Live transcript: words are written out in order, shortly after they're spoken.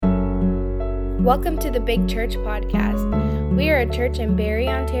Welcome to the Big Church Podcast. We are a church in Barrie,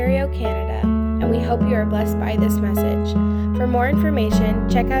 Ontario, Canada, and we hope you are blessed by this message. For more information,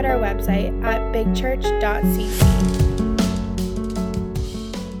 check out our website at bigchurch.cc.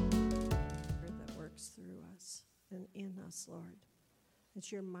 That works through us and in us, Lord.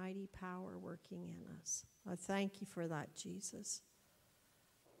 It's your mighty power working in us. I thank you for that, Jesus.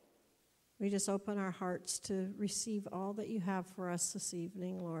 We just open our hearts to receive all that you have for us this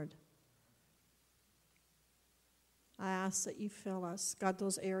evening, Lord. I ask that you fill us. God,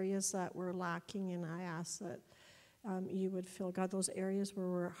 those areas that we're lacking, and I ask that you would fill. God, those areas where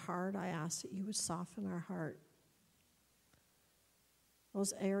we're hard, I ask that you would soften our heart.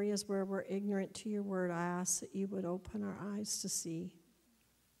 Those areas where we're ignorant to your word, I ask that you would open our eyes to see.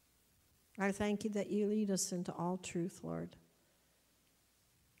 I thank you that you lead us into all truth, Lord.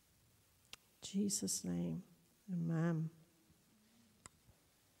 In Jesus' name, amen.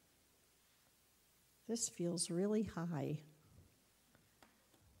 This feels really high.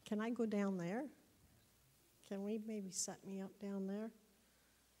 Can I go down there? Can we maybe set me up down there?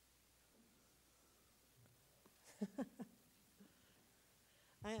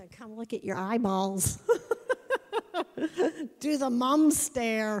 I gotta come look at your eyeballs. Do the mom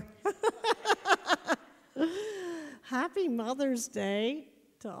stare. Happy Mother's Day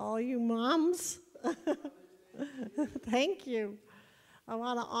to all you moms. Thank you. I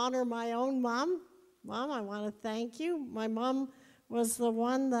want to honor my own mom. Mom, I want to thank you. My mom was the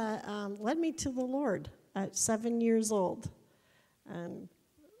one that led me to the Lord at 7 years old. And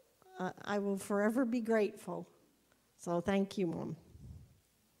I will forever be grateful. So thank you, Mom.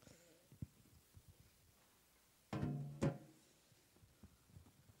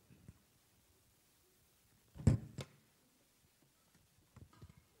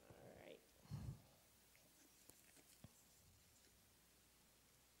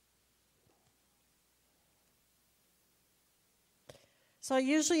 So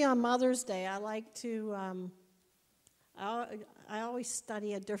usually on Mother's Day, I like to, I always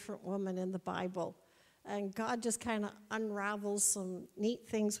study a different woman in the Bible. And God just kind of unravels some neat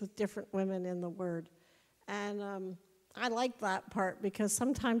things with different women in the Word. And I like that part because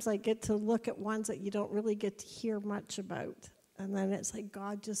sometimes I get to look at ones that you don't really get to hear much about. And then it's like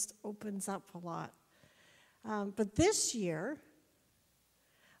God just opens up a lot. But this year,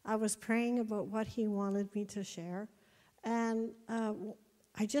 I was praying about what he wanted me to share. And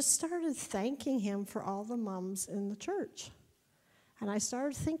I just started thanking him for all the moms in the church. And I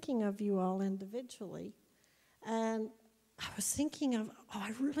started thinking of you all individually. And I was thinking of,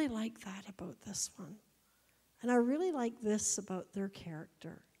 I really like that about this one. And I really like this about their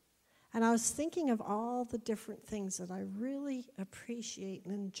character. And I was thinking of all the different things that I really appreciate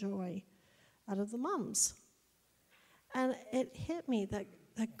and enjoy out of the moms. And it hit me that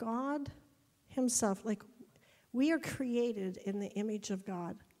God himself, like, we are created in the image of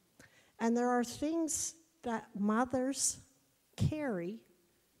God. And there are things that mothers carry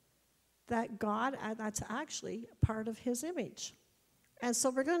that God, that's actually part of his image. And so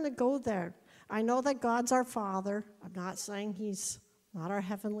we're going to go there. I know that God's our Father. I'm not saying he's not our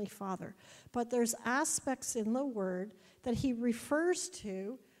Heavenly Father. But there's aspects in the Word that he refers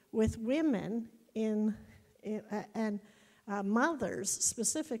to with women and mothers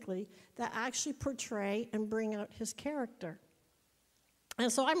specifically that actually portray and bring out his character. And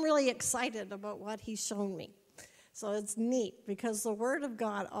so I'm really excited about what he's shown me. So it's neat because the Word of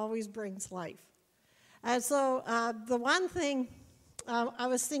God always brings life. And so the one thing I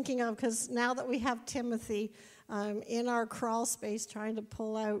was thinking of, because now that we have Timothy in our crawl space trying to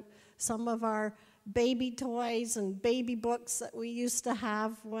pull out some of our baby toys and baby books that we used to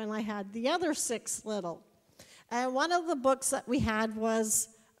have when I had the other 6 little. And one of the books that we had was,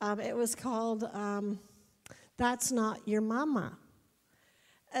 it was called That's Not Your Mama.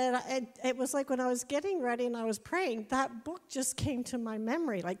 And it was like when I was getting ready and I was praying, that book just came to my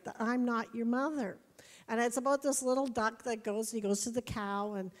memory, like the I'm Not Your Mother. And it's about this little duck that he goes to the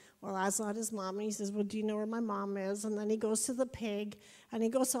cow, and, well, that's not his mom. And he says, well, do you know where my mom is? And then he goes to the pig, and he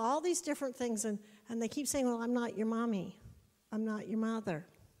goes to all these different things. And they keep saying, well, I'm not your mommy. I'm not your mother.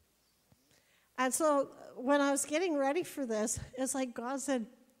 And so when I was getting ready for this, it's like God said,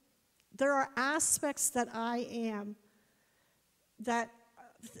 there are aspects that I am that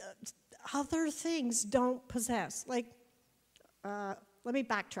other things don't possess. Like, let me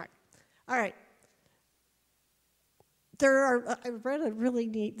backtrack. All right. I read a really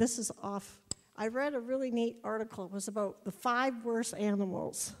neat article. It was about the 5 worst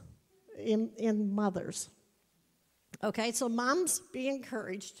animals in mothers. Okay, so moms, be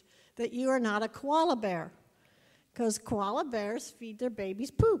encouraged that you are not a koala bear, because koala bears feed their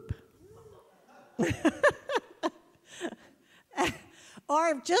babies poop.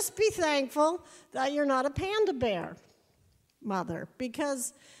 Or just be thankful that you're not a panda bear mother,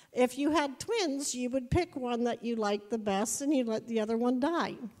 because if you had twins, you would pick one that you liked the best and you'd let the other one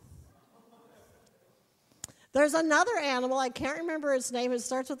die. There's another animal, I can't remember its name. It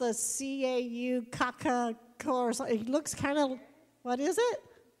starts with a C-A-U, kaka, or something. It looks kind of, what is it?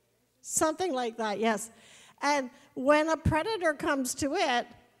 Something like that, yes. And when a predator comes to it,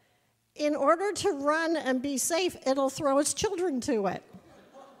 in order to run and be safe, it'll throw its children to it.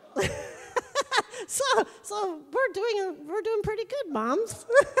 So we're doing pretty good, moms.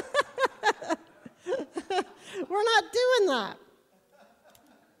 We're not doing that.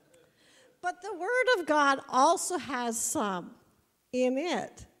 But the Word of God also has some in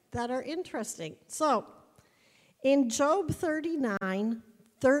it that are interesting. So, in Job 39,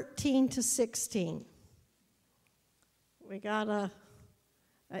 13 to 16, we got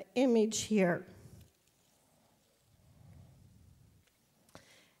an image here.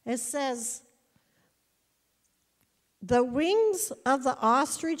 It says, "The wings of the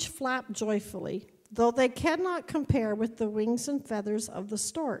ostrich flap joyfully, though they cannot compare with the wings and feathers of the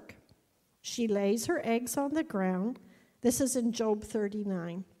stork. She lays her eggs on the ground." This is in Job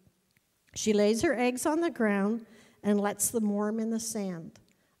 39. "She lays her eggs on the ground and lets them warm in the sand,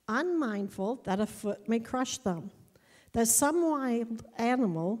 unmindful that a foot may crush them, that some wild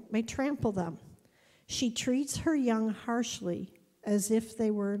animal may trample them. She treats her young harshly, as if they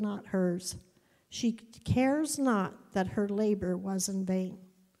were not hers. She cares not that her labor was in vain."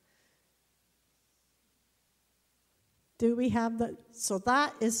 Do we have that? So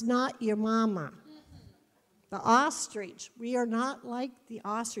that is not your mama. The ostrich. We are not like the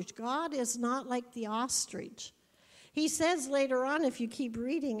ostrich. God is not like the ostrich. He says later on, if you keep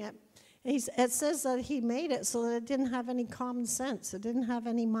reading it, it says that he made it so that it didn't have any common sense. It didn't have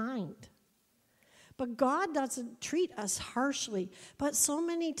any mind. But God doesn't treat us harshly. But so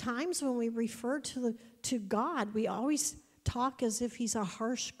many times when we refer to God, we always talk as if he's a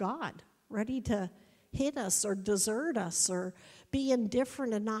harsh God, ready to hit us or desert us or be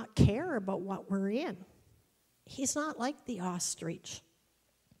indifferent and not care about what we're in. He's not like the ostrich.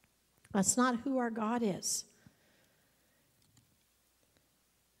 That's not who our God is.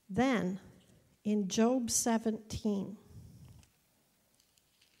 Then, in Job 17,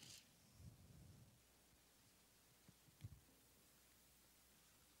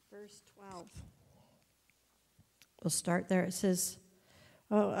 verse 12, we'll start there. It says,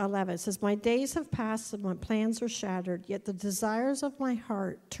 11, it says, "My days have passed and my plans are shattered, yet the desires of my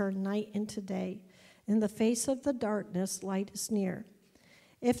heart turn night into day. In the face of the darkness, light is near.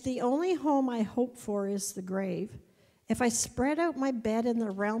 If the only home I hope for is the grave, if I spread out my bed in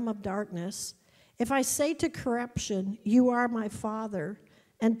the realm of darkness, if I say to corruption, 'You are my father,'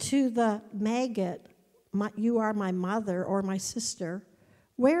 and to the maggot, 'You are my mother or my sister,'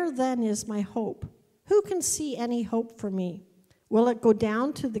 where then is my hope? Who can see any hope for me? Will it go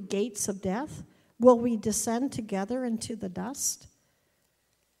down to the gates of death? Will we descend together into the dust?"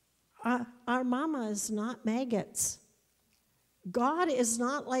 Our mama is not maggots. God is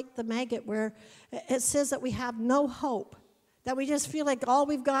not like the maggot where it says that we have no hope, that we just feel like all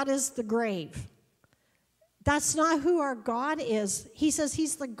we've got is the grave. That's not who our God is. He says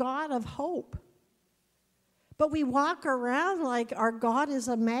he's the God of hope. But we walk around like our God is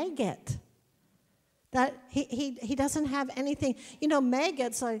a maggot. That he doesn't have anything. You know,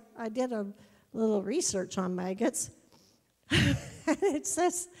 maggots, I did a little research on maggots. It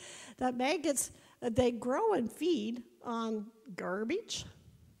says that maggots, they grow and feed on garbage,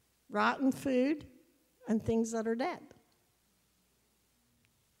 rotten food, and things that are dead.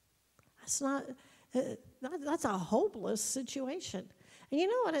 That's a hopeless situation. And you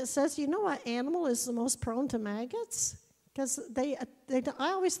know what it says? You know what animal is the most prone to maggots? Because I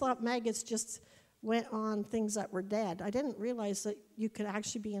always thought maggots just went on things that were dead. I didn't realize that you could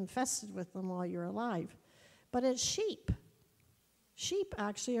actually be infested with them while you're alive. But it's sheep. Sheep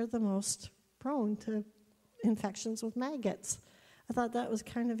actually are the most prone to infections with maggots. I thought that was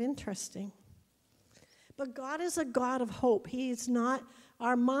kind of interesting. But God is a God of hope. He is not,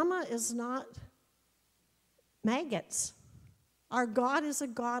 our mama is not maggots. Our God is a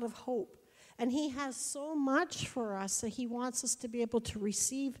God of hope. And he has so much for us that he wants us to be able to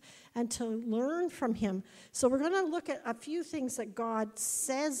receive and to learn from him. So we're going to look at a few things that God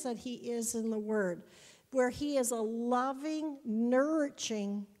says that he is in the Word, where he is a loving,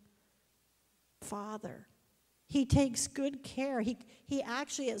 nourishing Father. He takes good care. He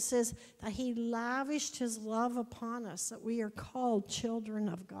actually, it says that he lavished his love upon us, that we are called children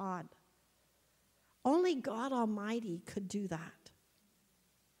of God. Only God Almighty could do that.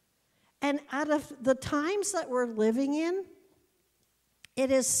 And out of the times that we're living in,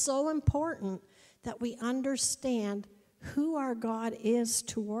 it is so important that we understand who our God is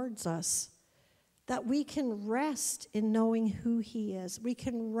towards us, that we can rest in knowing who he is. We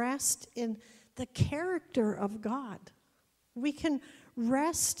can rest in the character of God. We can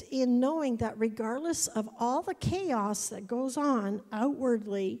rest in knowing that regardless of all the chaos that goes on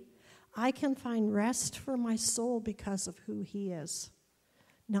outwardly, I can find rest for my soul because of who he is,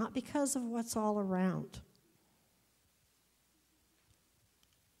 not because of what's all around.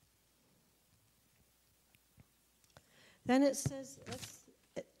 Then it says,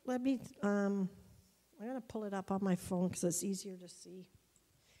 I'm going to pull it up on my phone because it's easier to see.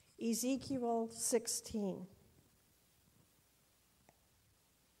 Ezekiel 16.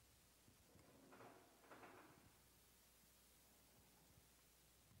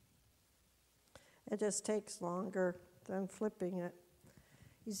 It just takes longer than flipping it.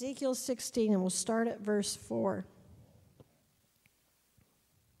 Ezekiel 16, and we'll start at verse 4.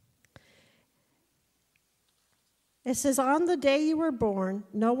 It says, on the day you were born,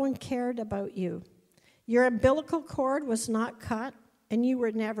 no one cared about you. Your umbilical cord was not cut, and you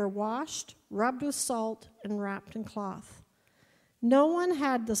were never washed, rubbed with salt, and wrapped in cloth. No one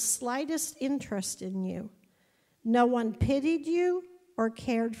had the slightest interest in you. No one pitied you or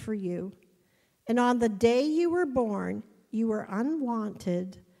cared for you. And on the day you were born, you were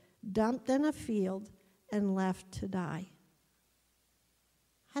unwanted, dumped in a field, and left to die.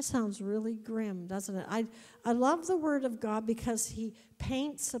 That sounds really grim, doesn't it? I love the Word of God because he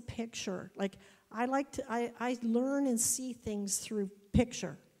paints a picture. Like, I learn and see things through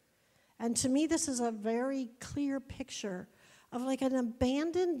picture. And to me, this is a very clear picture of like an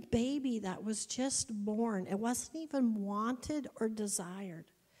abandoned baby that was just born. It wasn't even wanted or desired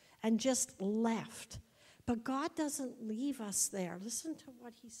and just left. But God doesn't leave us there. Listen to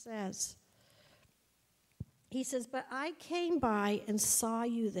what he says. He says, but I came by and saw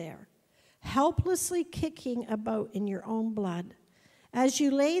you there, helplessly kicking about in your own blood. As you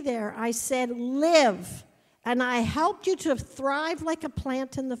lay there, I said, live, and I helped you to thrive like a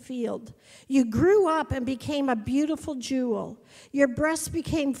plant in the field. You grew up and became a beautiful jewel. Your breasts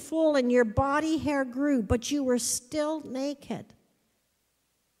became full and your body hair grew, but you were still naked.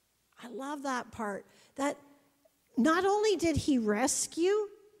 I love that part, that not only did he rescue,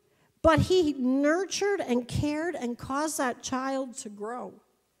 but he nurtured and cared and caused that child to grow.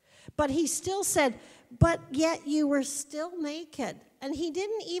 But he still said, but yet you were still naked. And he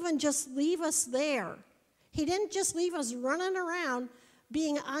didn't even just leave us there. He didn't just leave us running around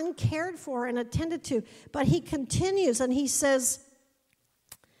being uncared for and attended to. But he continues and he says,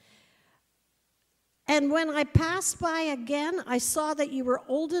 and when I passed by again, I saw that you were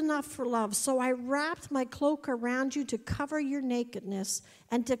old enough for love. So I wrapped my cloak around you to cover your nakedness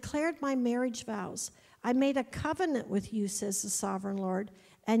and declared my marriage vows. I made a covenant with you, says the sovereign Lord,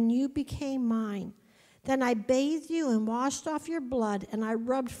 and you became mine. Then I bathed you and washed off your blood, and I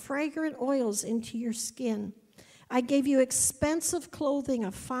rubbed fragrant oils into your skin. I gave you expensive clothing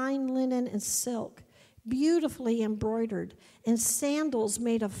of fine linen and silk, beautifully embroidered, and sandals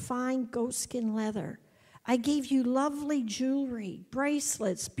made of fine goatskin leather. I gave you lovely jewelry,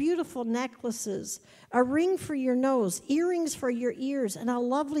 bracelets, beautiful necklaces, a ring for your nose, earrings for your ears, and a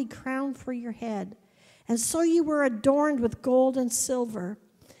lovely crown for your head. And so you were adorned with gold and silver.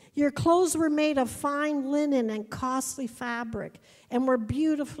 Your clothes were made of fine linen and costly fabric and were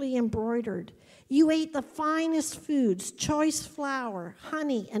beautifully embroidered. You ate the finest foods, choice flour,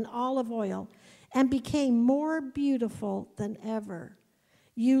 honey, and olive oil, and became more beautiful than ever.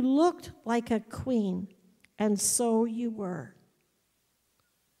 You looked like a queen, and so you were.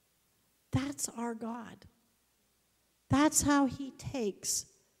 That's our God. That's how he takes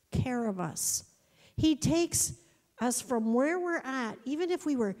care of us. He takes us from where we're at, even if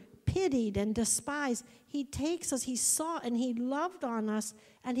we were pitied and despised, he takes us, he saw and he loved on us,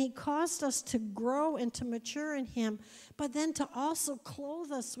 and he caused us to grow and to mature in him, but then to also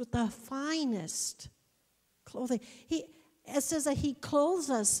clothe us with the finest clothing. It says that he clothes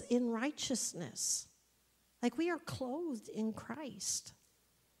us in righteousness. Like we are clothed in Christ.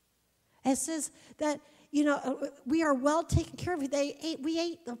 It says that, we are well taken care of. We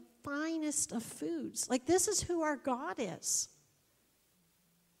ate the finest of foods. Like this is who our God is.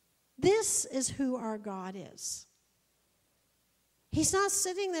 This is who our God is. He's not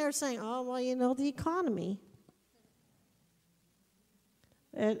sitting there saying, oh, well, the economy.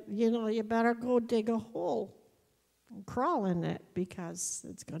 You better go dig a hole and crawl in it because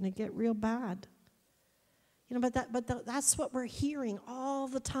it's going to get real bad. But that's what we're hearing all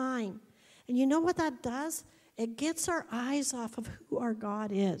the time. And you know what that does? It gets our eyes off of who our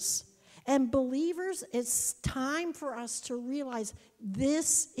God is. And believers, it's time for us to realize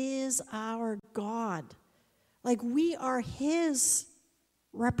this is our God. Like, we are his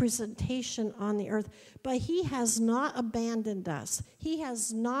representation on the earth, but he has not abandoned us. He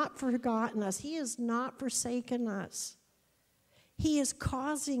has not forgotten us. He has not forsaken us. He is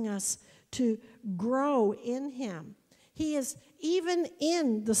causing us to grow in him. He is, even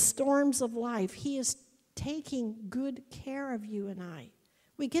in the storms of life, he is taking good care of you and I.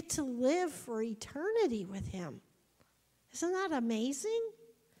 We get to live for eternity with him. Isn't that amazing?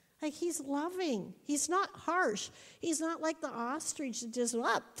 Like, he's loving. He's not harsh. He's not like the ostrich that just,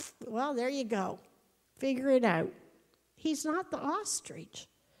 well, there you go. Figure it out. He's not the ostrich.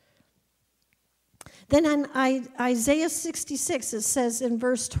 Then in Isaiah 66, it says in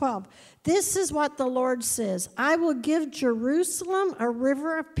verse 12, this is what the Lord says, I will give Jerusalem a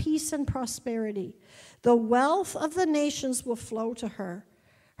river of peace and prosperity. The wealth of the nations will flow to her.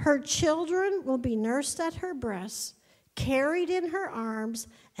 Her children will be nursed at her breasts, carried in her arms,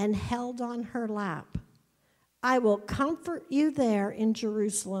 and held on her lap. I will comfort you there in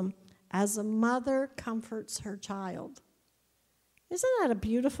Jerusalem as a mother comforts her child. Isn't that a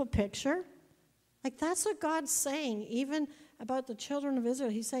beautiful picture? Like, that's what God's saying, even about the children of Israel.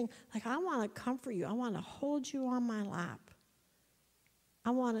 He's saying, like, I want to comfort you. I want to hold you on my lap.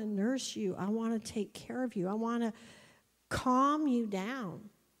 I want to nurse you. I want to take care of you. I want to calm you down.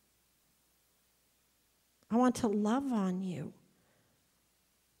 I want to love on you.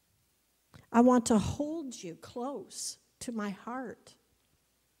 I want to hold you close to my heart.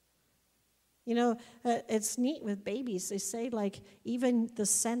 You know, it's neat with babies. They say, like, even the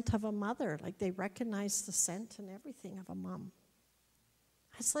scent of a mother, like, they recognize the scent and everything of a mom.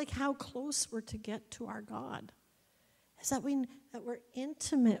 It's like how close we're to get to our God. Is that we're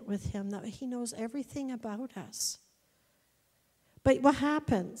intimate with him, that he knows everything about us. But what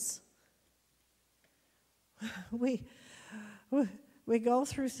happens? We go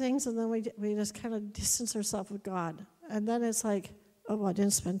through things, and then we just kind of distance ourselves with God. And then it's like, oh, well, I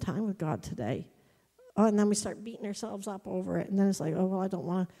didn't spend time with God today. Oh, and then we start beating ourselves up over it. And then it's like, oh, well, I don't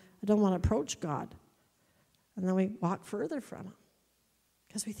want to approach God. And then we walk further from him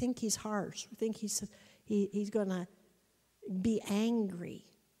because we think he's harsh. We think he's going to be angry.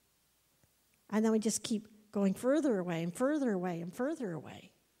 And then we just keep going further away and further away and further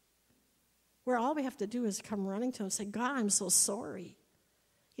away. Where all we have to do is come running to him and say, God, I'm so sorry.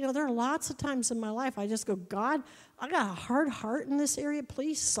 You know, there are lots of times in my life I just go, God, I got a hard heart in this area.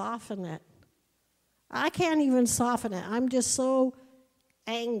 Please soften it. I can't even soften it. I'm just so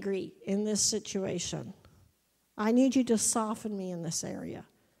angry in this situation. I need you to soften me in this area.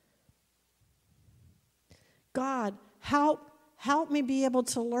 God, help me be able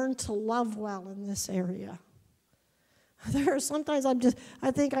to learn to love well in this area. There are sometimes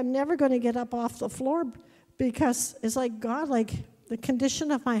I think I'm never going to get up off the floor because it's like, God, like, the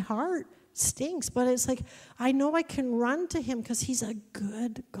condition of my heart stinks, but it's like, I know I can run to him because he's a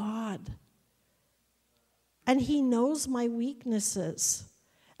good God. And he knows my weaknesses.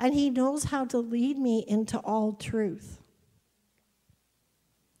 And he knows how to lead me into all truth.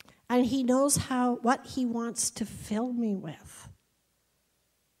 And he knows what he wants to fill me with.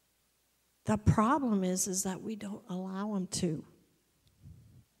 The problem is that we don't allow him to.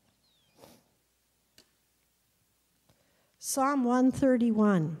 Psalm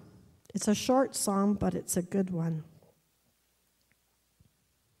 131. It's a short psalm, but it's a good one.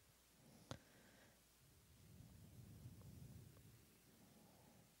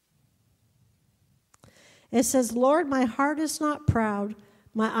 It says, Lord, my heart is not proud,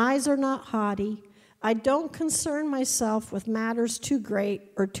 my eyes are not haughty. I don't concern myself with matters too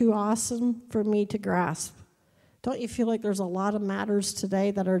great or too awesome for me to grasp. Don't you feel like there's a lot of matters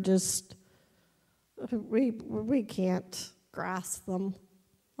today that are just, we can't grasp them?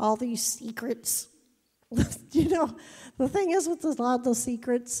 All these secrets. You know, the thing is with a lot of the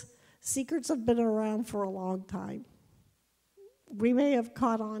secrets have been around for a long time. We may have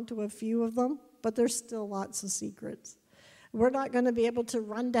caught on to a few of them, but there's still lots of secrets. We're not going to be able to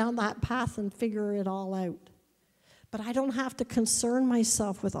run down that path and figure it all out. But I don't have to concern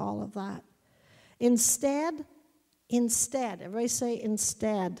myself with all of that. Instead, everybody say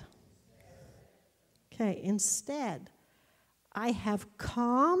instead. Okay, instead, I have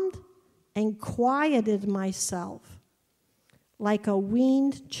calmed and quieted myself like a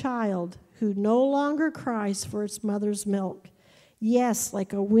weaned child who no longer cries for its mother's milk. Yes,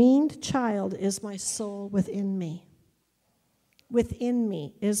 like a weaned child is my soul within me. Within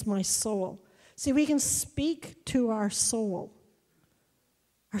me is my soul. See, we can speak to our soul.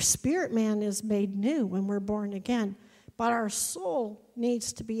 Our spirit man is made new when we're born again. but our soul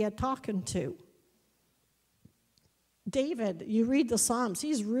needs to be a talking to. David, you read the Psalms,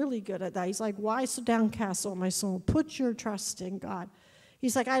 he's really good at that. He's like, why so downcast, O my soul? Put your trust in God.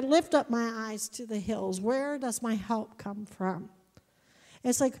 He's like, I lift up my eyes to the hills. Where does my help come from?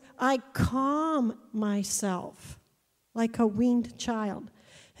 It's like, I calm myself like a weaned child.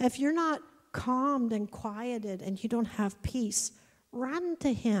 If you're not calmed and quieted and you don't have peace, run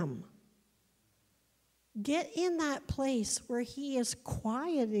to him. Get in that place where he is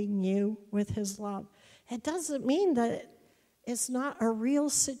quieting you with his love. It doesn't mean that it's not a real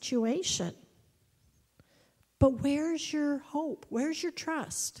situation. But where's your hope? Where's your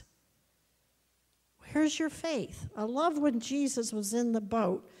trust? Where's your faith? I love when Jesus was in the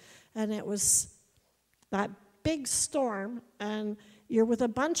boat and it was that big storm and you're with a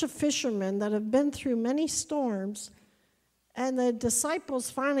bunch of fishermen that have been through many storms, and the disciples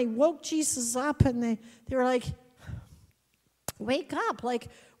finally woke Jesus up and they were like, wake up, like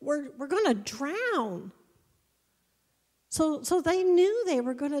we're going to drown. So they knew they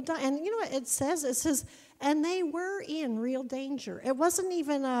were going to die. And you know what it says? It says, and they were in real danger. It wasn't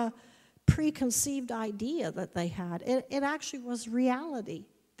even a preconceived idea that they had. It actually was reality.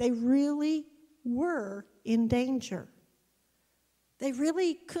 They really were in danger. They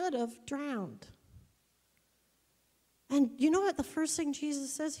really could have drowned. And you know what the first thing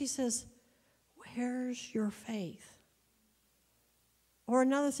Jesus says? He says, where's your faith? Or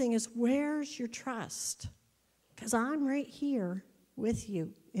another thing is, where's your trust? Because I'm right here with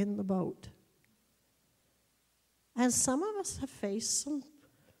you in the boat. And some of us have faced some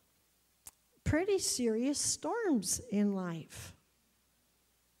pretty serious storms in life.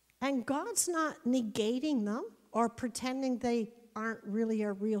 And God's not negating them or pretending they aren't really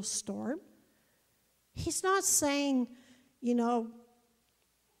a real storm. He's not saying,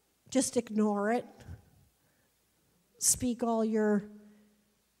 just ignore it. Speak all your,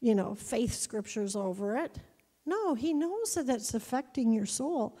 faith scriptures over it. No, he knows that it's affecting your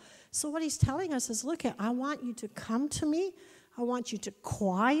soul. So what he's telling us is, look, I want you to come to me. I want you to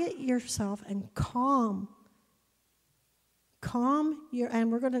quiet yourself and calm your,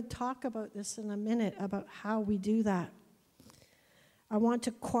 and we're going to talk about this in a minute, about how we do that. I want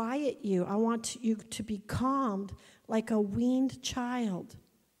to quiet you. I want you to be calmed like a weaned child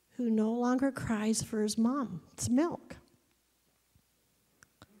who no longer cries for his mom. It's milk.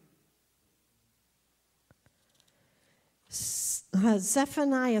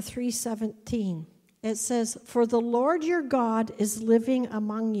 Zephaniah 3:17. It says, for the Lord your God is living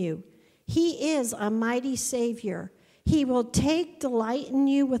among you. He is a mighty Savior. He will take delight in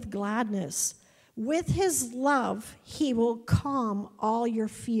you with gladness. With his love, he will calm all your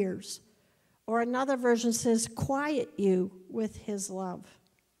fears. Or another version says, quiet you with his love.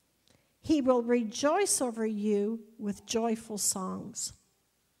 He will rejoice over you with joyful songs.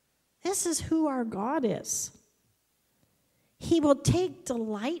 This is who our God is. He will take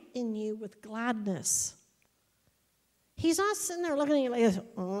delight in you with gladness. He's not sitting there looking at you like this,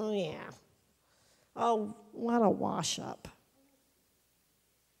 oh yeah, oh, what a wash up.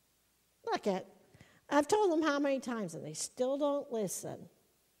 Look at, I've told them how many times and they still don't listen.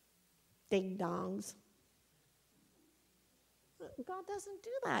 Ding dongs. God doesn't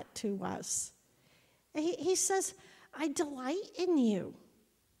do that to us. He says, I delight in you.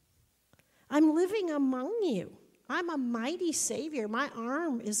 I'm living among you. I'm a mighty Savior. My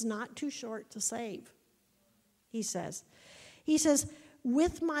arm is not too short to save, he says. He says,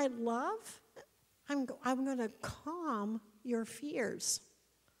 with my love, I'm going to calm your fears.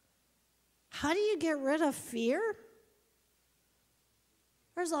 How do you get rid of fear?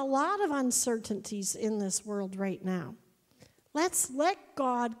 There's a lot of uncertainties in this world right now. Let's let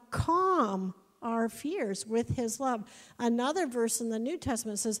God calm our fears with his love. Another verse in the New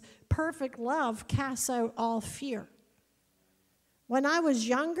Testament says, perfect love casts out all fear. When I was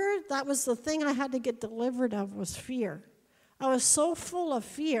younger, that was the thing I had to get delivered of, was fear. I was so full of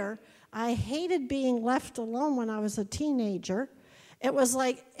fear. I hated being left alone when I was a teenager. It was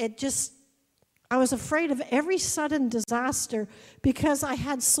like, I was afraid of every sudden disaster because I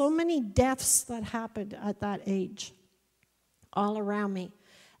had so many deaths that happened at that age all around me.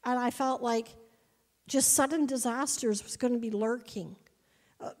 And I felt like just sudden disasters was going to be lurking.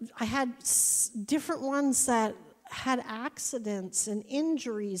 I had different ones that had accidents and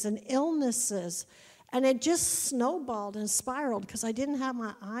injuries and illnesses, and it just snowballed and spiraled because I didn't have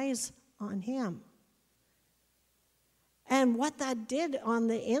my eyes on him. And what that did on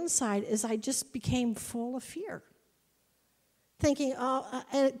the inside is I just became full of fear, thinking,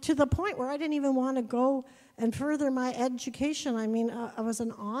 to the point where I didn't even want to go and further my education. I mean, I was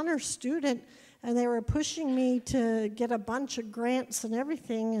an honor student, and they were pushing me to get a bunch of grants and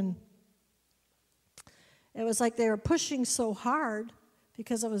everything, and it was like they were pushing so hard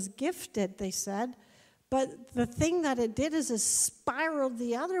because I was gifted, they said. But the thing that it did is it spiraled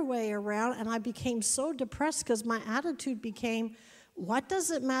the other way around, and I became so depressed because my attitude became, what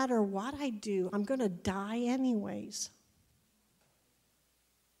does it matter what I do? I'm going to die anyways.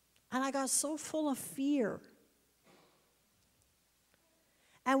 And I got so full of fear.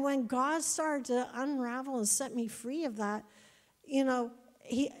 And when God started to unravel and set me free of that,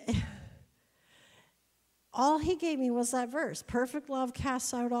 all he gave me was that verse, perfect love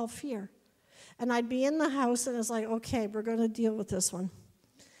casts out all fear. And I'd be in the house, and it's like, okay, we're going to deal with this one.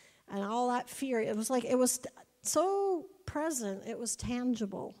 And all that fear, it was like, it was so present, it was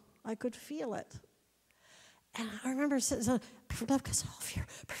tangible. I could feel it. And I remember saying, perfect love casts out all fear,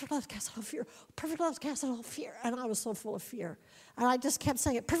 perfect love casts out all fear, perfect love casts out all fear. And I was so full of fear. And I just kept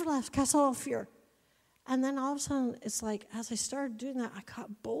saying it, perfect love casts out all fear. And then all of a sudden, it's like, as I started doing that, I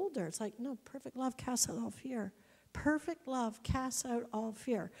got bolder. It's like, no, perfect love casts out all fear. Perfect love casts out all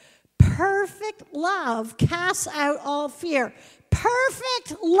fear. Perfect love casts out all fear.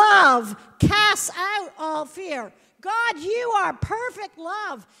 Perfect love casts out all fear. God, you are perfect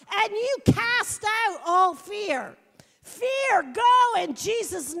love, and you cast out all fear. Fear, go in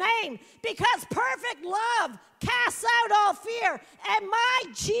Jesus' name, because perfect love casts out all fear, and my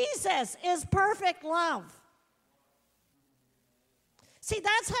Jesus is perfect love. See,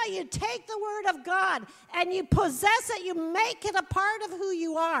 that's how you take the word of God and you possess it, you make it a part of who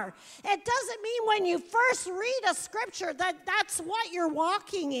you are. It doesn't mean when you first read a scripture that that's what you're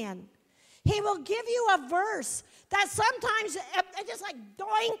walking in. He will give you a verse that sometimes it's just like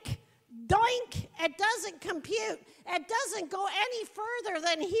doink, doink. It doesn't compute. It doesn't go any further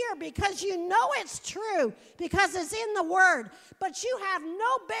than here because you know it's true because it's in the word. But you have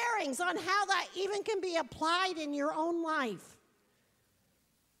no bearings on how that even can be applied in your own life.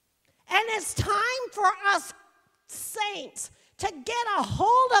 And it's time for us saints to get a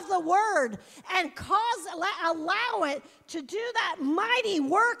hold of the word and allow it to do that mighty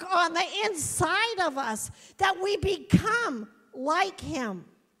work on the inside of us, that we become like him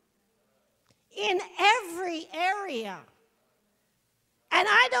in every area. And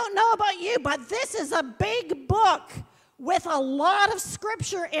I don't know about you, but this is a big book with a lot of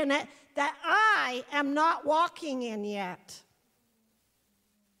scripture in it that I am not walking in yet.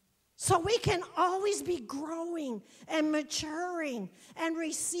 So we can always be growing and maturing and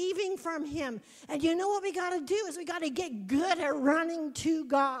receiving from him. And you know what we got to do is we got to get good at running to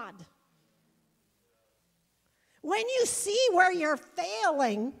God. When you see where you're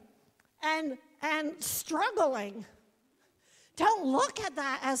failing and struggling, don't look at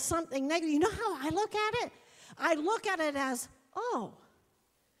that as something negative. You know how I look at it? I look at it as, oh,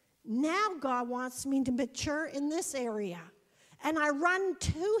 now God wants me to mature in this area. And I run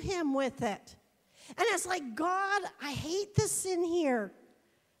to him with it. And it's like, God, I hate this sin here.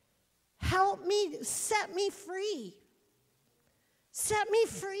 Help me, set me free. Set me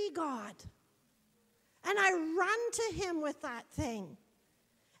free, God. And I run to him with that thing.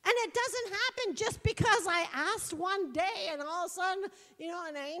 And it doesn't happen just because I asked one day and all of a sudden,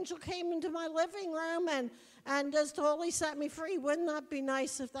 an angel came into my living room and just totally set me free. Wouldn't that be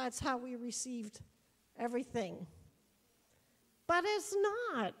nice if that's how we received everything? But it's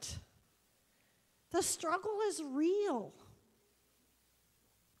not. The struggle is real.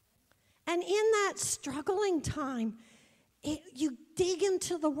 And in that struggling time, you dig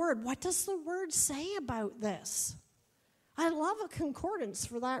into the word. What does the word say about this? I love a concordance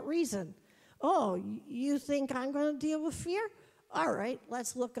for that reason. Oh, you think I'm going to deal with fear? All right,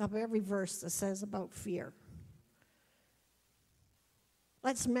 let's look up every verse that says about fear.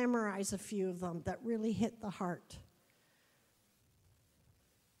 Let's memorize a few of them that really hit the heart.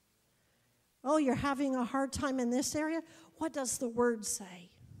 Oh, you're having a hard time in this area? What does the word say?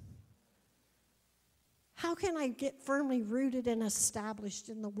 How can I get firmly rooted and established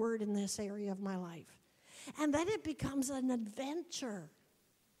in the word in this area of my life? And then it becomes an adventure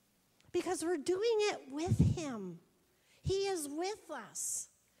because we're doing it with him. He is with us.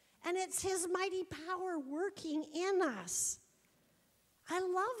 And it's his mighty power working in us. I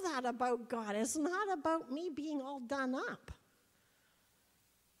love that about God. It's not about me being all done up.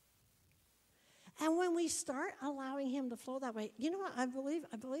 And when we start allowing him to flow that way, you know what? I believe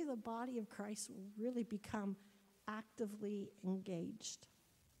the body of Christ will really become actively engaged.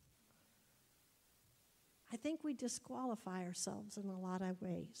 I think we disqualify ourselves in a lot of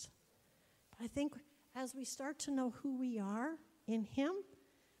ways. But I think as we start to know who we are in him,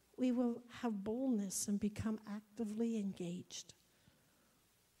 we will have boldness and become actively engaged.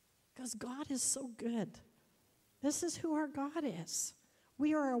 Because God is so good. This is who our God is.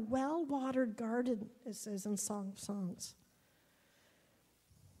 We are a well-watered garden, it says in Song of Songs.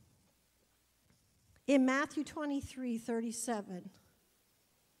 In Matthew 23:37,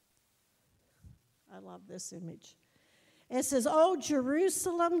 I love this image. It says, "Oh,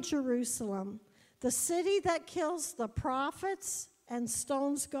 Jerusalem, Jerusalem, the city that kills the prophets and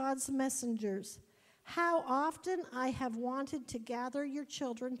stones God's messengers. How often I have wanted to gather your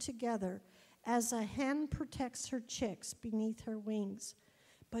children together as a hen protects her chicks beneath her wings,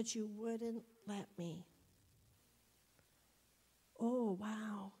 but you wouldn't let me." Oh,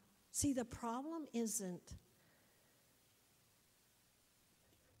 wow. See, the problem isn't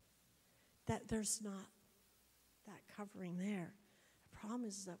that there's not that covering there. The problem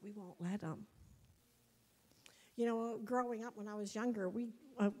is that we won't let them. You know, growing up when I was younger, we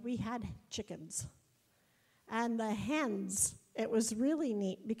had chickens. And the hens, it was really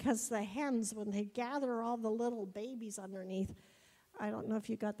neat because the hens, when they gather all the little babies underneath, I don't know if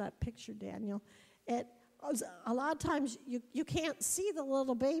you got that picture, Daniel, a lot of times you can't see the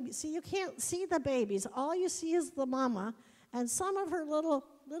little babies. See, you can't see the babies. All you see is the mama and some of her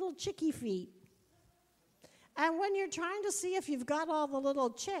little chickie feet. And when you're trying to see if you've got all the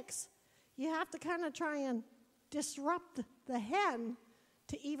little chicks, you have to kind of try and disrupt the hen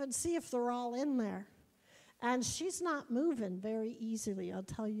to even see if they're all in there. And she's not moving very easily, I'll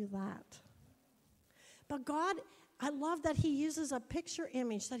tell you that. But God, I love that he uses a picture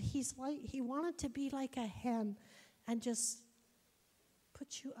image, that he wanted to be like a hen and just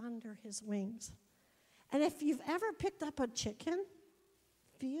put you under his wings. And if you've ever picked up a chicken,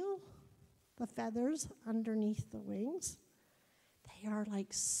 feel the feathers underneath the wings. They are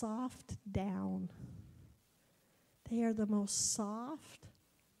like soft down. They are the most soft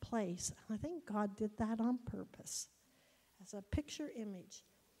place. And I think God did that on purpose as a picture image.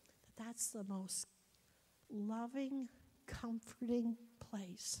 That's the most loving, comforting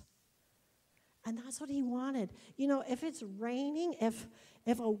place. And that's what he wanted. You know, if it's raining, if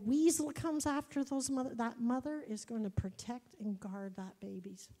a weasel comes after that mother is going to protect and guard that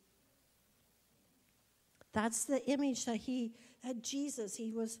babies. That's the image that Jesus,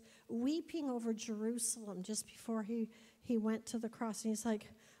 he was weeping over Jerusalem just before he went to the cross. And he's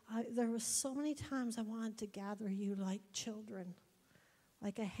like, there was so many times I wanted to gather you like children,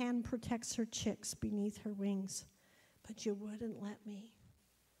 like a hen protects her chicks beneath her wings, but you wouldn't let me.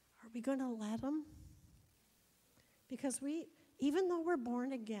 Are we going to let him? Because even though we're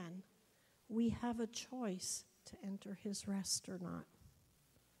born again, we have a choice to enter his rest or not.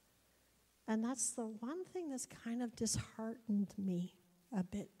 And that's the one thing that's kind of disheartened me a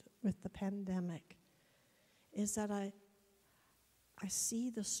bit with the pandemic, is that I see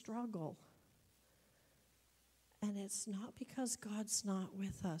the struggle. And it's not because God's not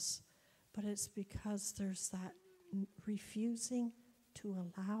with us, but it's because there's that refusing to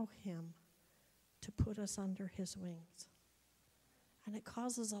allow him to put us under his wings. And it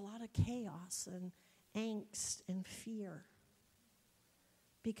causes a lot of chaos and angst and fear,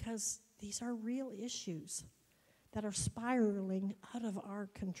 because these are real issues that are spiraling out of our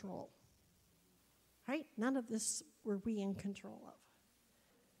control. Right? None of this were we in control of.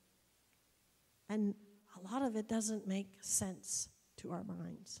 And a lot of it doesn't make sense to our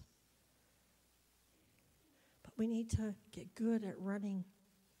minds. But we need to get good at running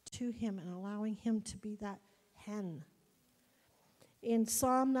to him and allowing him to be that hen. In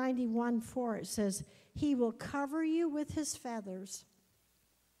Psalm 91:4, it says, "He will cover you with his feathers.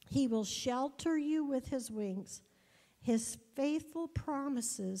 He will shelter you with his wings. His faithful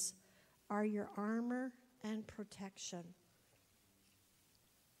promises are your armor and protection."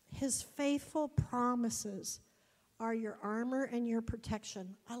 His faithful promises are your armor and your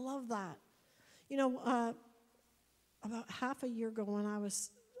protection. I love that. You know, about half a year ago when I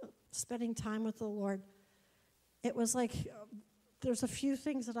was spending time with the Lord, it was like there's a few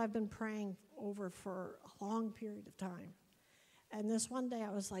things that I've been praying over for a long period of time. And this one day I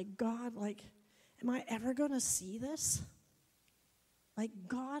was like, God, like, am I ever going to see this? Like,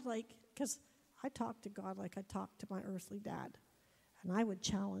 God, like, because I talked to God like I talked to my earthly dad. And I would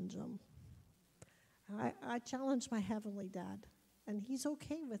challenge him. And I challenge my heavenly dad. And he's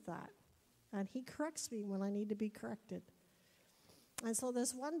okay with that. And he corrects me when I need to be corrected. And so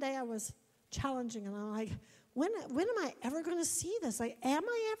this one day I was challenging, and I'm like, when am I ever going to see this? Like, am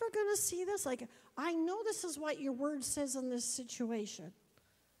I ever going to see this? Like, I know this is what your word says in this situation,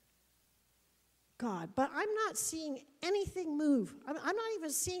 God, but I'm not seeing anything move. I'm not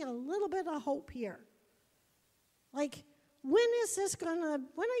even seeing a little bit of hope here. Like, when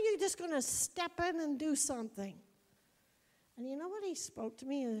are you just going to step in and do something? And you know what he spoke to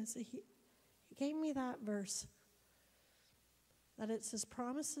me? He gave me that verse, that it says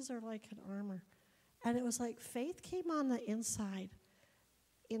promises are like an armor. And it was like faith came on the inside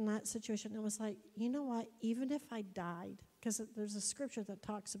in that situation. It was like, you know what, even if I died, because there's a scripture that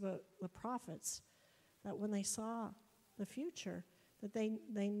talks about the prophets, that when they saw the future, that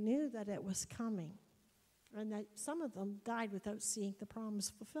they knew that it was coming. And that some of them died without seeing the promise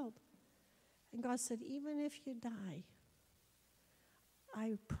fulfilled. And God said, even if you die,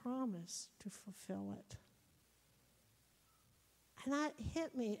 I promise to fulfill it. And that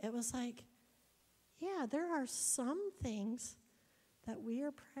hit me. It was like, yeah, there are some things that we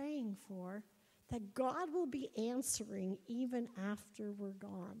are praying for that God will be answering even after we're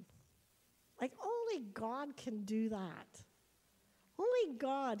gone. Like, only God can do that. Only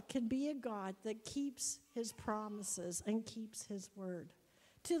God can be a God that keeps his promises and keeps his word.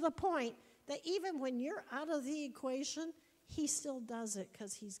 To the point that even when you're out of the equation, he still does it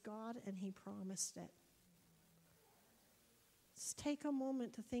because he's God and he promised it. Just take a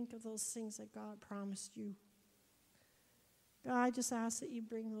moment to think of those things that God promised you. God, I just ask that you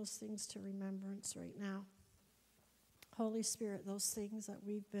bring those things to remembrance right now. Holy Spirit, those things that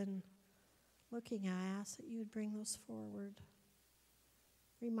we've been looking at, I ask that you would bring those forward.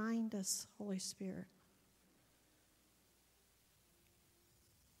 Remind us, Holy Spirit.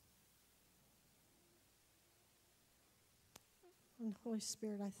 And Holy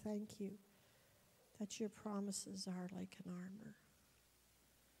Spirit, I thank you that your promises are like an armor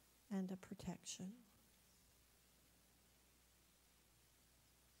and a protection.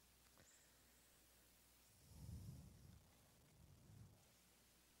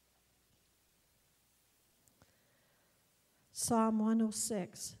 Psalm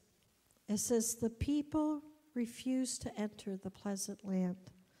 106, it says, the people refused to enter the pleasant land,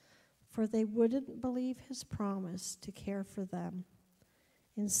 for they wouldn't believe his promise to care for them.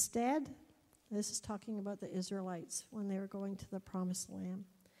 Instead, this is talking about the Israelites when they were going to the promised land.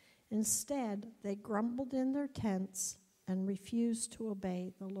 Instead, they grumbled in their tents and refused to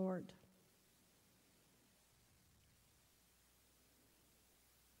obey the Lord.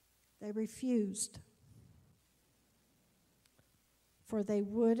 They refused, for they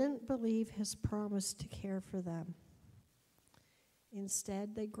wouldn't believe his promise to care for them.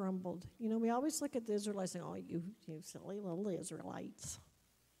 Instead, they grumbled. You know, we always look at the Israelites and, oh, you silly little Israelites.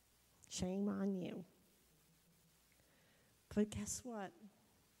 Shame on you. But guess what?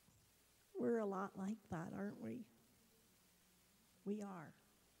 We're a lot like that, aren't we? We are.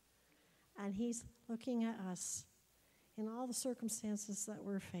 And he's looking at us in all the circumstances that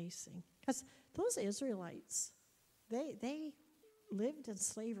we're facing. Because those Israelites, they lived in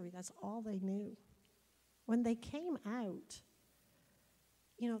slavery. That's all they knew. When they came out,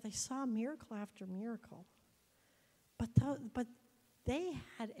 you know, they saw miracle after miracle. But they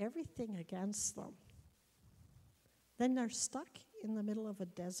had everything against them. Then they're stuck in the middle of a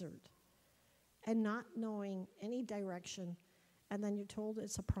desert and not knowing any direction. And then you're told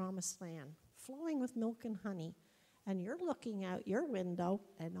it's a promised land, flowing with milk and honey. And you're looking out your window,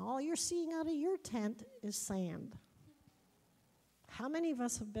 and all you're seeing out of your tent is sand. How many of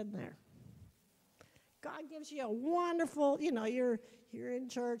us have been there? God gives you a wonderful, you know, you're in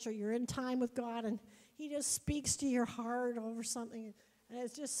church or you're in time with God, and he just speaks to your heart over something, and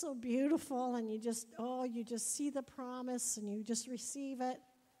it's just so beautiful, and you just see the promise, and you just receive it,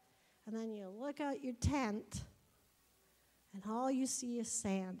 and then you look out your tent, and all you see is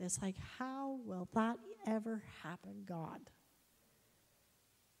sand. It's like, how will that ever happen, God?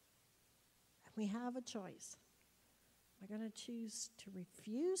 And we have a choice. We're going to choose to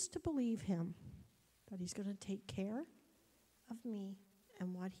refuse to believe him, that he's going to take care of me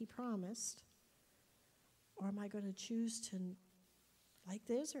and what he promised, or am I going to choose to, like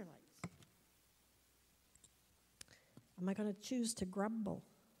the Israelites, am I going to choose to grumble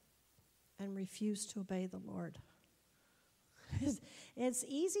and refuse to obey the Lord? It's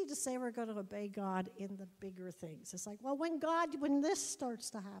easy to say we're going to obey God in the bigger things. It's like, well, when this starts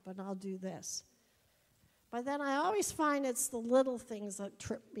to happen, I'll do this. But then I always find it's the little things that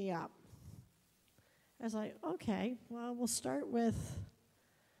trip me up. It's like, okay, well, we'll start with,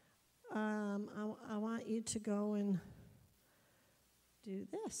 I want you to go and do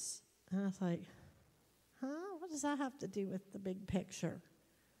this. And I was like, what does that have to do with the big picture?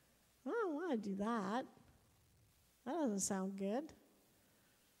 I don't want to do that. That doesn't sound good.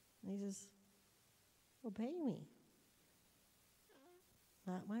 And he says, obey me.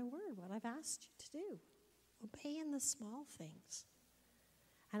 Not my word, what I've asked you to do. Obey in the small things.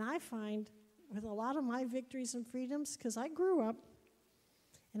 And I find with a lot of my victories and freedoms, because I grew up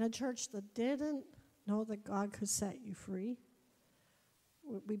in a church that didn't know that God could set you free.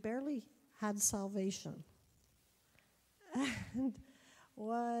 We barely had salvation. And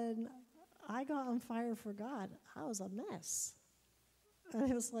when I got on fire for God, I was a mess. And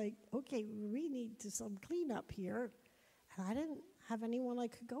it was like, okay, we need some cleanup here. And I didn't have anyone I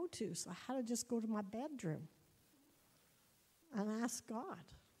could go to, so I had to just go to my bedroom and ask God.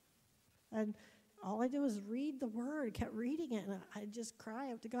 And all I did was read the Word, kept reading it, and I'd just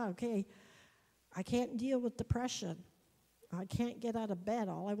cry out to God, okay, I can't deal with depression. I can't get out of bed.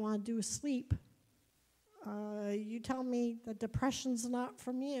 All I want to do is sleep. You tell me that depression's not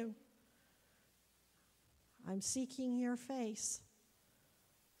from you. I'm seeking your face.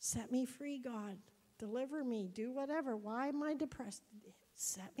 Set me free, God. Deliver me. Do whatever. Why am I depressed?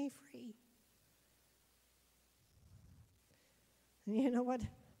 Set me free. And you know what?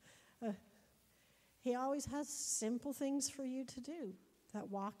 He always has simple things for you to do that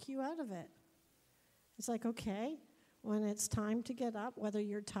walk you out of it. It's like, okay, when it's time to get up, whether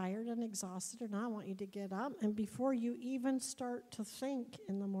you're tired and exhausted or not, I want you to get up. And before you even start to think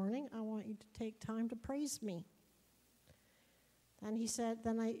in the morning, I want you to take time to praise me. And he said,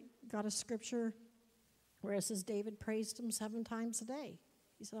 then I got a scripture where it says David praised him 7 times a day.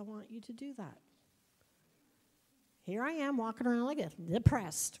 He said, I want you to do that. Here I am walking around like this,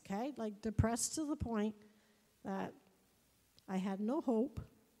 depressed, okay? Like depressed to the point that I had no hope.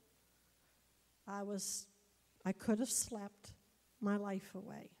 I could have slept my life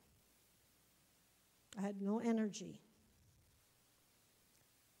away. I had no energy.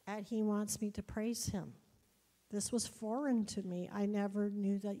 And he wants me to praise him. This was foreign to me. I never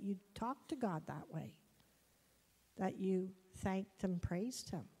knew that you talked to God that way, that you thanked and praised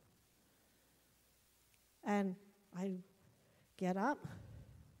him. And I get up,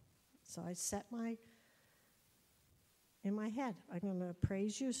 so I set in my head, I'm going to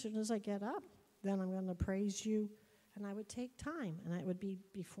praise you as soon as I get up, then I'm going to praise you, and I would take time, and it would be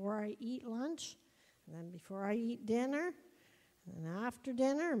before I eat lunch, and then before I eat dinner, and then after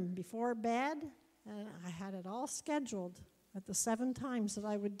dinner, and before bed, and I had it all scheduled at the 7 times that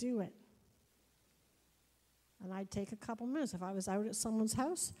I would do it. And I'd take a couple minutes. If I was out at someone's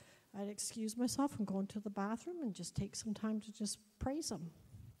house, I'd excuse myself from going to the bathroom and just take some time to just praise him.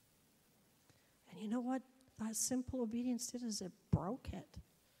 And you know what that simple obedience did is it broke it.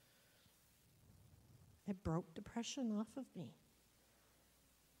 It broke depression off of me.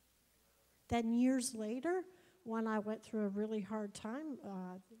 Then years later, when I went through a really hard time,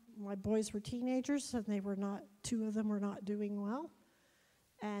 my boys were teenagers and 2 of them were not doing well.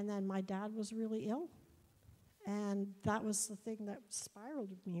 And then my dad was really ill. And that was the thing that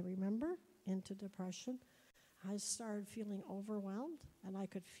spiraled me, remember, into depression. I started feeling overwhelmed, and I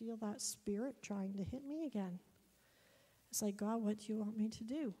could feel that spirit trying to hit me again. It's like, God, what do you want me to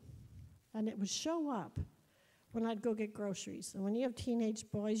do? And it would show up when I'd go get groceries. And when you have teenage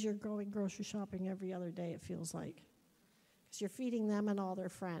boys, you're going grocery shopping every other day, it feels like, because you're feeding them and all their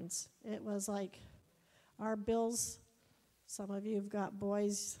friends. It was like our bills, some of you have got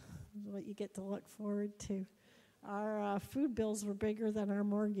boys, what you get to look forward to. Our food bills were bigger than our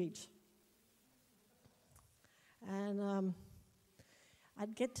mortgage. And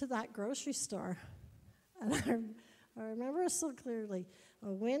I'd get to that grocery store, and I remember it so clearly.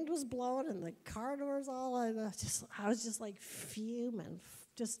 The wind was blowing, and the car doors all, and I was just like fuming,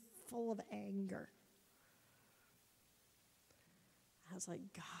 just full of anger. I was like,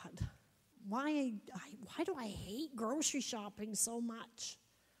 God, why do I hate grocery shopping so much?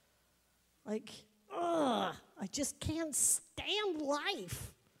 Like, ugh, I just can't stand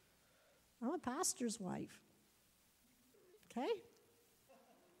life. I'm a pastor's wife. Okay?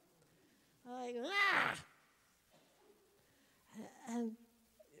 Like, ah! And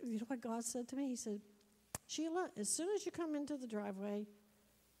you know what God said to me? He said, Sheila, as soon as you come into the driveway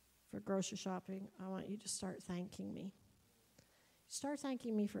for grocery shopping, I want you to start thanking me. Start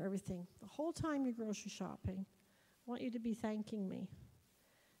thanking me for everything. The whole time you're grocery shopping, I want you to be thanking me.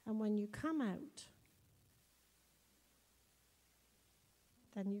 And when you come out,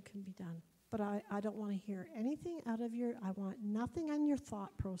 then you can be done. But I don't want to hear anything out of I want nothing on your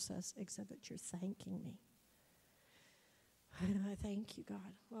thought process except that you're thanking me. And I thank you,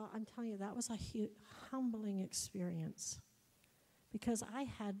 God. Well, I'm telling you, that was a humbling experience. Because I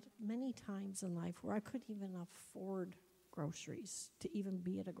had many times in life where I couldn't even afford groceries to even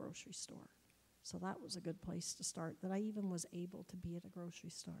be at a grocery store. So that was a good place to start, that I even was able to be at a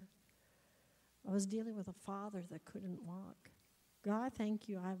grocery store. I was dealing with a father that couldn't walk. God, thank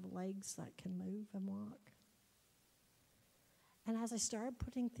you, I have legs that can move and walk. And as I started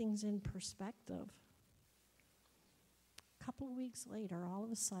putting things in perspective, a couple of weeks later, all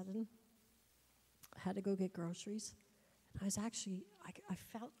of a sudden, I had to go get groceries. And I was actually, I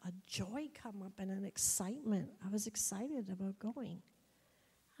felt a joy come up and an excitement. I was excited about going.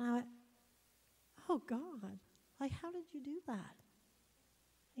 And I went, oh God, like how did you do that?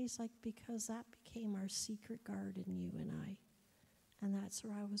 He's like, because that became our secret garden, you and I. And that's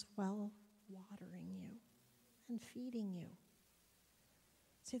where I was well watering you and feeding you.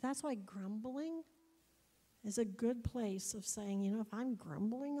 See, that's why grumbling is a good place of saying, you know, if I'm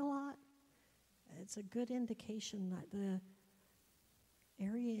grumbling a lot, it's a good indication that the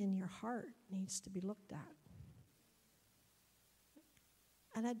area in your heart needs to be looked at.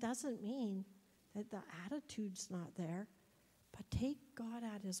 And that doesn't mean that the attitude's not there, but take God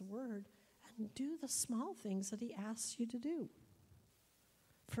at his word and do the small things that he asks you to do.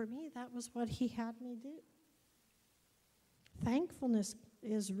 For me, that was what he had me do. Thankfulness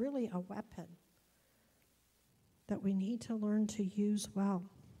is really a weapon that we need to learn to use well.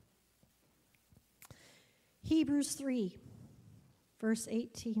 Hebrews 3, verse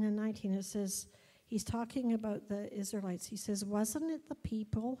 18 and 19, it says, he's talking about the Israelites. He says, wasn't it the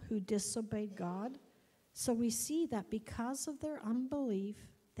people who disobeyed God? So we see that because of their unbelief,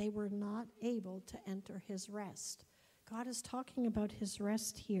 they were not able to enter his rest. God is talking about his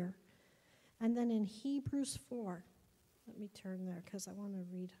rest here. And then in Hebrews 4, let me turn there because I want to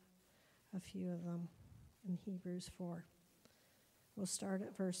read a few of them in Hebrews 4. We'll start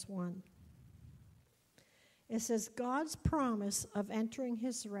at verse 1. It says, God's promise of entering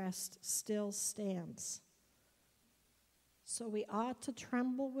his rest still stands. So we ought to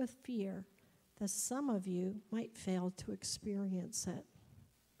tremble with fear that some of you might fail to experience it.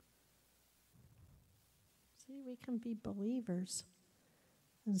 See, we can be believers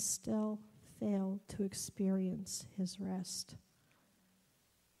and still fail to experience his rest.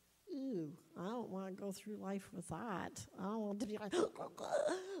 Ooh, I don't want to go through life with that. I don't want to be like,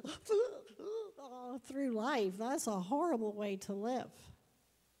 through life. That's a horrible way to live.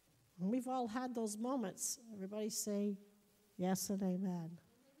 And we've all had those moments. Everybody say yes and amen.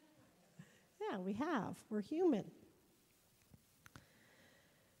 Yeah, we have. We're human.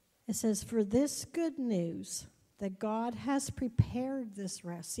 It says, for this good news that God has prepared this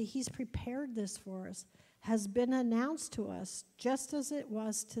rest. See, he's prepared this for us. Has been announced to us just as it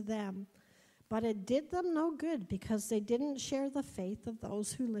was to them. But it did them no good because they didn't share the faith of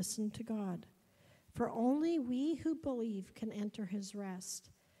those who listened to God. For only we who believe can enter his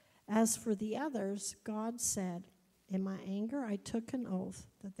rest. As for the others, God said, in my anger I took an oath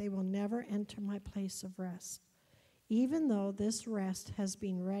that they will never enter my place of rest, even though this rest has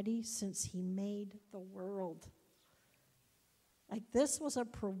been ready since he made the world. Like this was a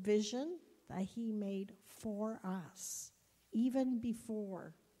provision that he made for us, even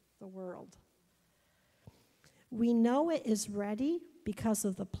before the world. We know it is ready because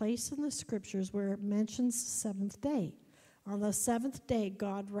of the place in the scriptures where it mentions the seventh day. On the seventh day,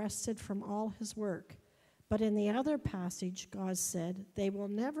 God rested from all his work. But in the other passage, God said, they will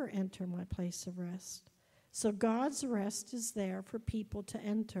never enter my place of rest. So God's rest is there for people to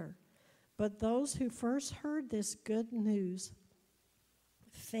enter. But those who first heard this good news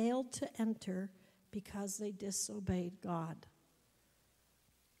failed to enter because they disobeyed God.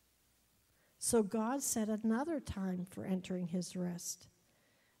 So God set another time for entering his rest.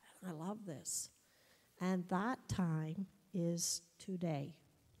 I love this. And that time is today.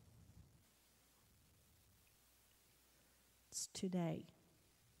 It's today.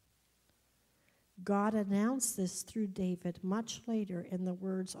 God announced this through David much later in the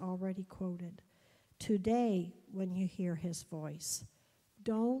words already quoted. Today, when you hear his voice,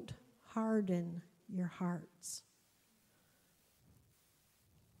 don't harden your hearts.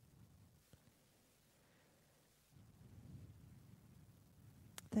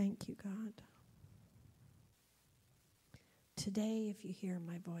 Thank you, God. Today, if you hear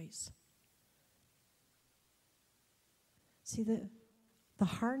my voice. See, the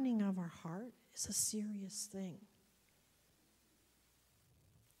hardening of our heart is a serious thing.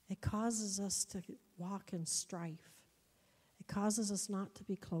 It causes us to walk in strife. It causes us not to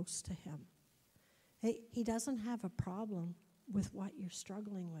be close to him. He doesn't have a problem with what you're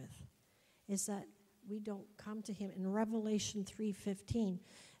struggling with. It's that we don't come to him. In Revelation 3:15,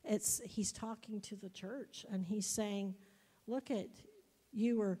 he's talking to the church, and he's saying, look at,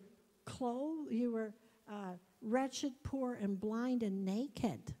 you were clothed, you were wretched, poor, and blind, and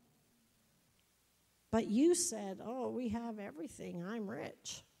naked. But you said, oh, we have everything, I'm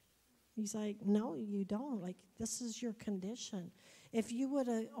rich. He's like, no, you don't. Like, this is your condition. If you would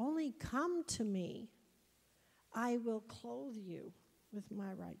have only come to me, I will clothe you with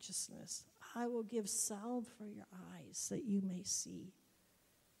my righteousness. I will give salve for your eyes that you may see.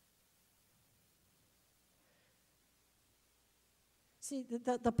 See,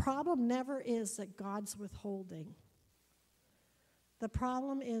 the problem never is that God's withholding. The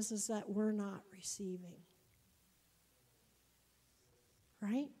problem is that we're not receiving.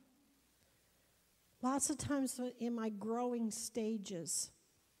 Right? Lots of times in my growing stages,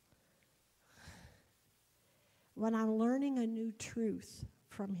 when I'm learning a new truth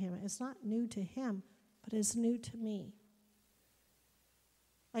from him, it's not new to him, but it's new to me.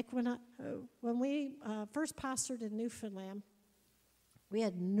 Like when we first pastored in Newfoundland, we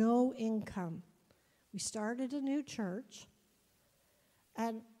had no income. We started a new church,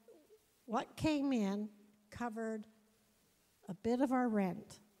 and what came in covered a bit of our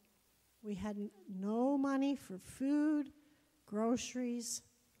rent. We had no money for food, groceries,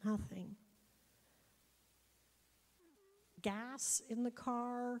 nothing. Gas in the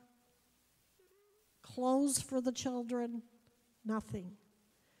car, clothes for the children, nothing.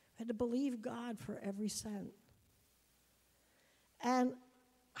 We had to believe God for every cent. And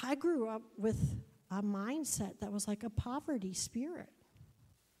I grew up with a mindset that was like a poverty spirit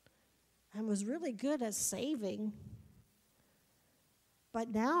and was really good at saving.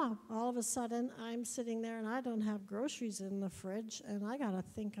 But now, all of a sudden, I'm sitting there and I don't have groceries in the fridge, and I got to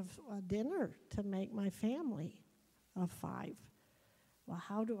think of a dinner to make my family of 5. Well,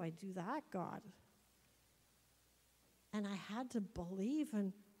 how do I do that, God? And I had to believe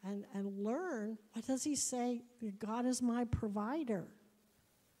and learn, what does he say? God is my provider.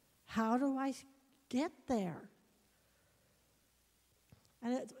 How do I get there?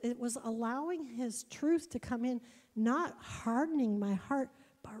 And it was allowing his truth to come in, not hardening my heart,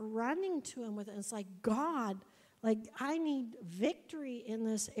 but running to him with it. It's like, God, like, I need victory in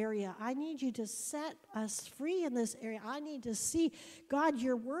this area. I need you to set us free in this area. I need to see, God,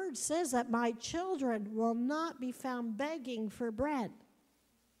 your word says that my children will not be found begging for bread.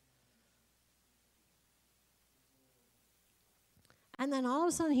 And then all of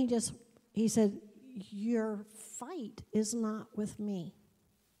a sudden he said, your fight is not with me.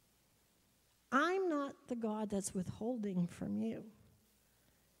 I'm not the God that's withholding from you.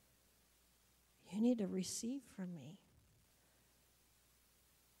 You need to receive from me.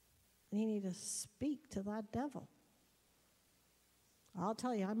 You need to speak to that devil. I'll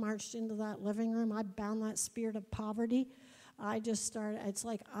tell you, I marched into that living room. I bound that spirit of poverty. I just started, it's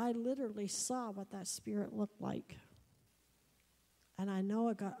like I literally saw what that spirit looked like. And I know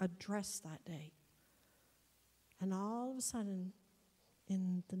it got addressed that day. And all of a sudden,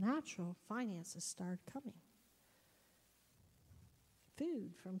 in the natural, finances started coming.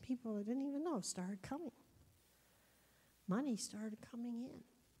 Food from people I didn't even know started coming. Money started coming in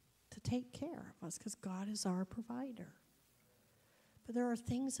to take care of us because God is our provider. But there are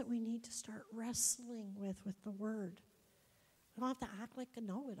things that we need to start wrestling with the Word. We don't have to act like a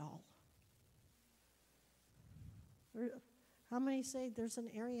know-it-all. How many say there's an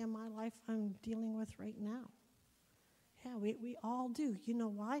area in my life I'm dealing with right now? Yeah, we all do. You know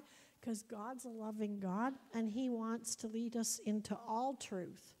why? Because God's a loving God, and he wants to lead us into all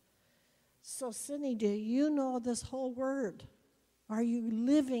truth. So, Cindy, do you know this whole word? Are you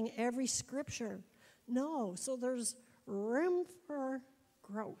living every scripture? No. So there's room for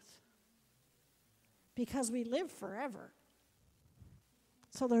growth. Because we live forever.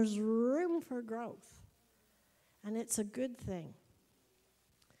 So there's room for growth. And it's a good thing.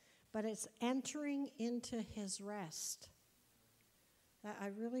 But it's entering into his rest. That I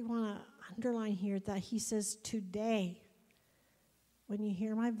really want to underline here that he says, today, when you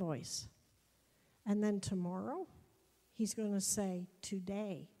hear my voice. And then tomorrow, he's going to say,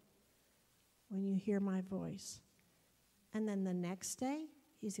 today, when you hear my voice. And then the next day,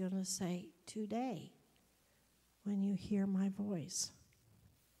 he's going to say, today, when you hear my voice.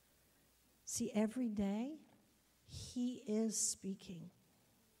 See, every day, he is speaking.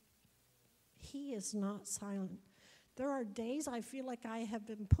 He is not silent. There are days I feel like I have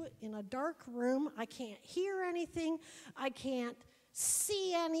been put in a dark room. I can't hear anything. I can't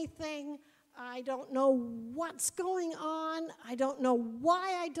see anything. I don't know what's going on. I don't know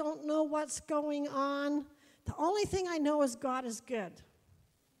why I don't know what's going on. The only thing I know is God is good.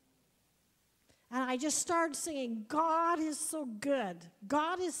 And I just started singing, God is so good.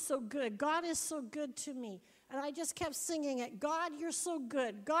 God is so good. God is so good to me. And I just kept singing it. God, you're so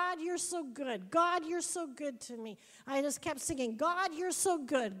good. God, you're so good. God, you're so good to me. I just kept singing, God, you're so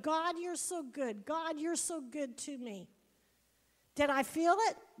good. God, you're so good. God, you're so good to me. Did I feel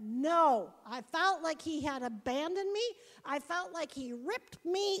it? No. I felt like he had abandoned me. I felt like he ripped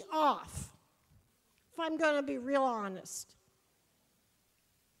me off, if I'm going to be real honest.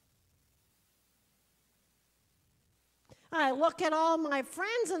 I look at all my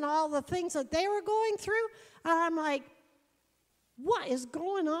friends and all the things that they were going through, and I'm like, What is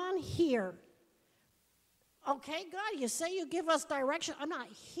going on here? Okay, God, you say you give us direction. I'm not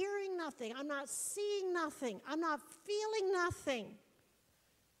hearing nothing. I'm not seeing nothing. I'm not feeling nothing.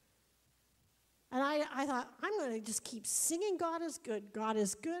 And I thought, I'm going to just keep singing God is good. God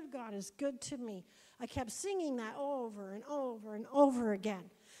is good. God is good to me. I kept singing that over and over and over again.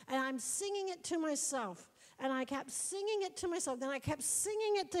 And I'm singing it to myself. And I kept singing it to myself. Then I kept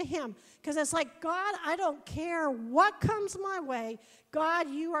singing it to him. Because it's like, God, I don't care what comes my way.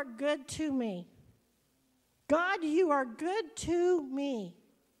 God, you are good to me. God, you are good to me.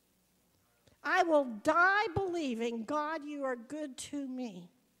 I will die believing, God, you are good to me.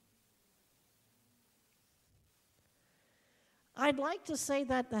 I'd like to say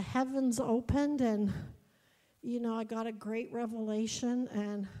that the heavens opened and, I got a great revelation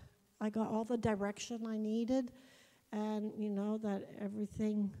and I got all the direction I needed and, that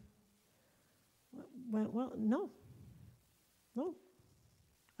everything went well. No.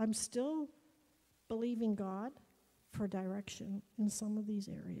 I'm still believing God for direction in some of these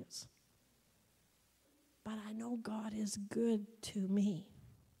areas. But I know God is good to me.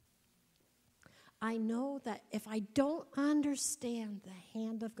 I know that if I don't understand the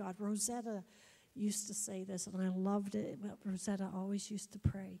hand of God, Rosetta used to say this, and I loved it, but Rosetta always used to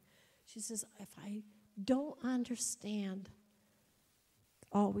pray. She says, if I don't understand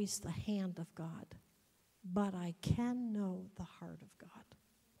always the hand of God, but I can know the heart of God.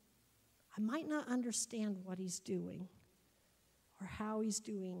 I might not understand what he's doing or how he's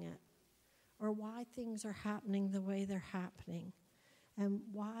doing it or why things are happening the way they're happening and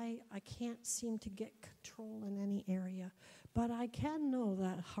why I can't seem to get control in any area. But I can know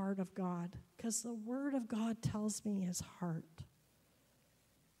that heart of God because the Word of God tells me his heart.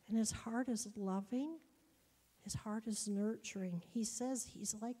 And his heart is loving. His heart is nurturing. He says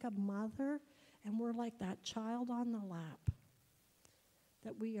he's like a mother and we're like that child on the lap.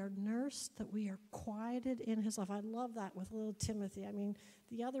 That we are nursed, that we are quieted in his love. I love that with little Timothy. I mean,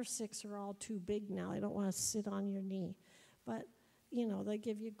 the other 6 are all too big now. They don't want to sit on your knee. But, they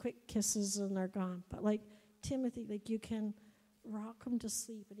give you quick kisses and they're gone. But like Timothy, like you can rock him to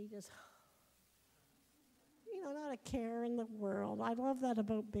sleep and he just, not a care in the world. I love that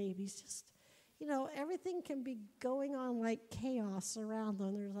about babies. Just, everything can be going on like chaos around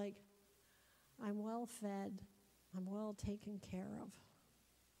them. They're like, I'm well fed. I'm well taken care of.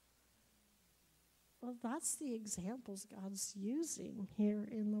 Well, that's the examples God's using here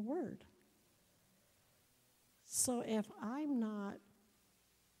in the Word. So if I'm not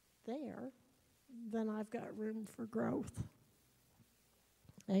there, then I've got room for growth.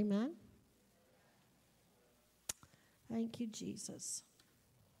 Amen? Thank you, Jesus.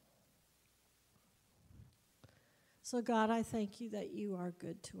 So God, I thank you that you are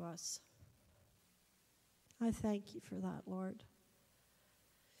good to us. I thank you for that, Lord.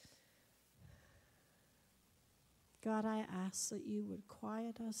 God, I ask that you would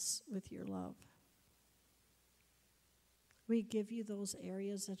quiet us with your love. We give you those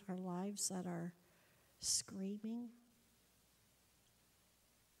areas in our lives that are screaming.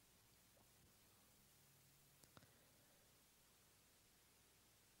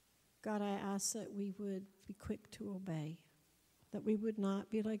 God, I ask that we would be quick to obey, that we would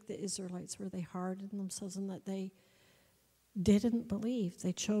not be like the Israelites where they hardened themselves and that they didn't believe.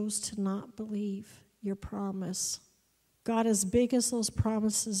 They chose to not believe your promise. God, as big as those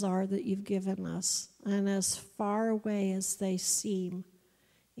promises are that you've given us, and as far away as they seem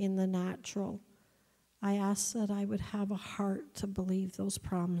in the natural, I ask that I would have a heart to believe those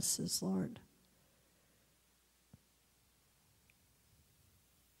promises, Lord.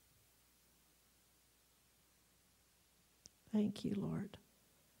 Thank you, Lord.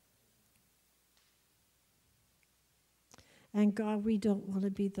 And God, we don't want to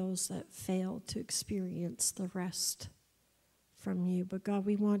be those that fail to experience the rest from you. But God,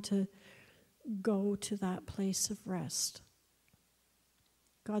 we want to go to that place of rest.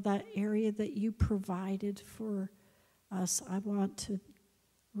 God, that area that you provided for us, I want to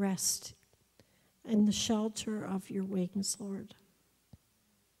rest in the shelter of your wings, Lord.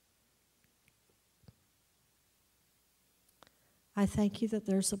 I thank you that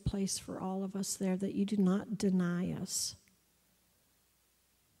there's a place for all of us there, that you do not deny us,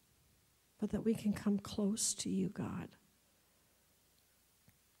 but that we can come close to you, God.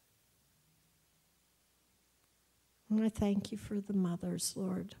 And I thank you for the mothers,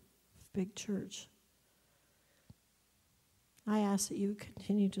 Lord, of Big Church. I ask that you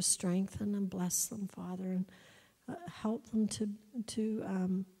continue to strengthen and bless them, Father, and help them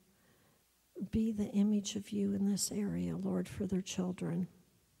to be the image of you in this area, Lord, for their children.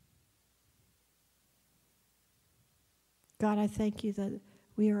 God, I thank you that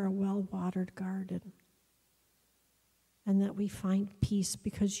we are a well-watered garden and that we find peace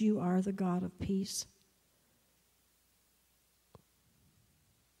because you are the God of peace.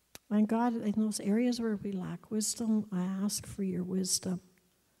 And God, in those areas where we lack wisdom, I ask for your wisdom.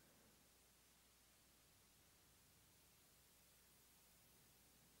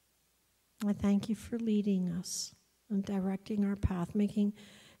 I thank you for leading us and directing our path,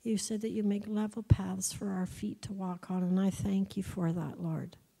 you said that you make level paths for our feet to walk on, and I thank you for that,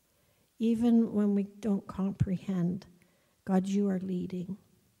 Lord. Even when we don't comprehend, God, you are leading.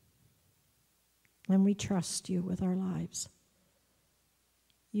 And we trust you with our lives.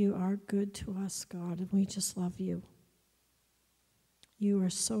 You are good to us, God, and we just love you. You are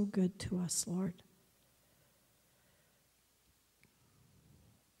so good to us, Lord.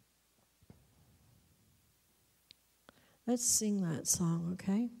 Let's sing that song,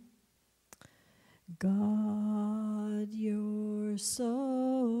 okay? God, you're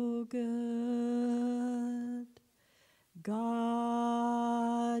so good.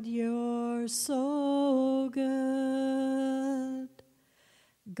 God, you're so good.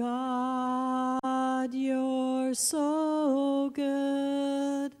 God, you're so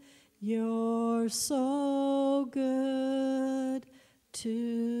good. You're so good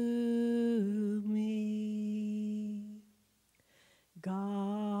to me.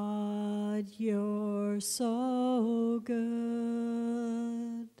 God, you're so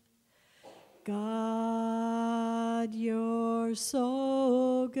good. God, you're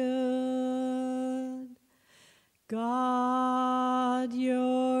so good. God,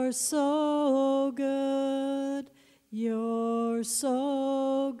 you're so good. You're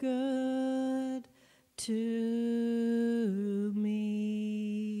so good to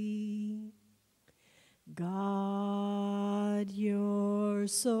me. God, you're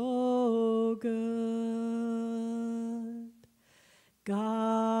so good.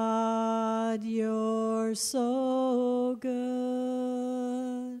 God, you're so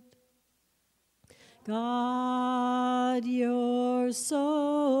good. God, you're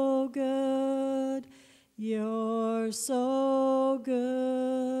so good. You're so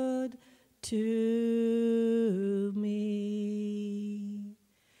good to me.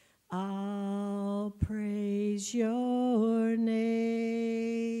 I'll praise your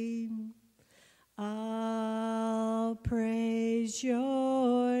name. I'll praise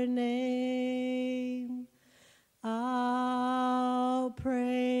your name. I'll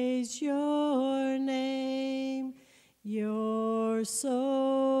praise your name. You're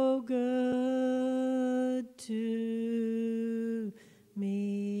so good to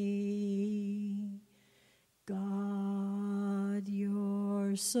me. God,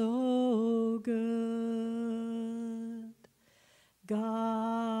 you're so good.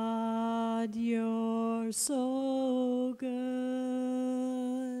 God, you're so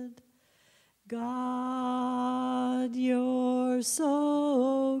good. God, you're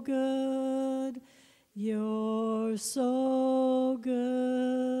so good. You're so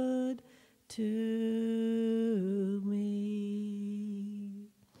good to me.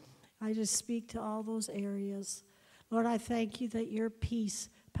 I just speak to all those areas. Lord, I thank you that your peace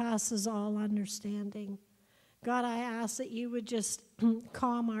passes all understanding. God, I ask that you would just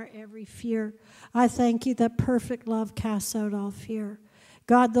calm our every fear. I thank you that perfect love casts out all fear.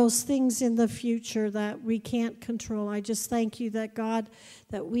 God, those things in the future that we can't control, I just thank you that, God,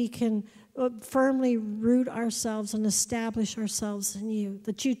 that we can firmly root ourselves and establish ourselves in you,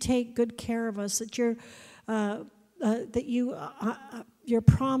 that you take good care of us, that your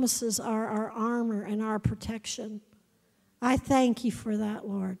promises are our armor and our protection. I thank you for that,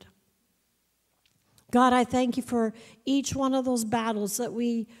 Lord. God, I thank you for each one of those battles that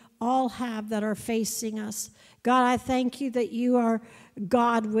we all have that are facing us. God, I thank you that you are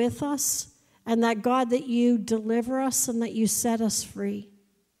God with us, and that, God, that you deliver us and that you set us free.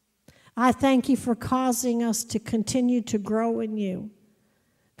 I thank you for causing us to continue to grow in you,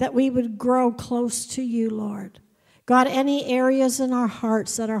 that we would grow close to you, Lord. God, any areas in our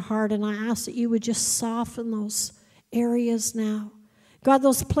hearts that are hard, and I ask that you would just soften those areas now. God,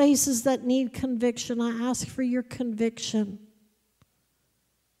 those places that need conviction, I ask for your conviction.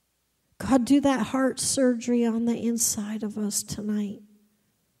 God, do that heart surgery on the inside of us tonight.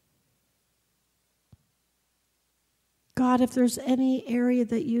 God, if there's any area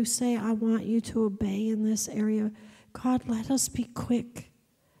that you say, I want you to obey in this area, God, let us be quick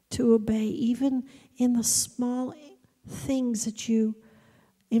to obey, even in the small things that you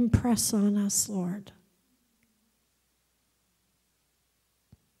impress on us, Lord.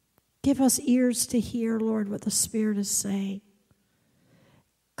 Give us ears to hear, Lord, what the Spirit is saying.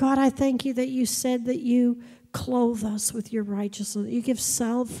 God, I thank you that you said that you clothe us with your righteousness. You give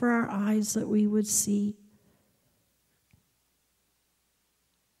salve for our eyes that we would see.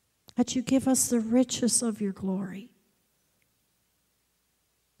 That you give us the riches of your glory.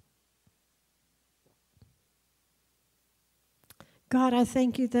 God, I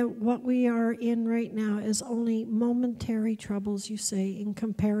thank you that what we are in right now is only momentary troubles, you say, in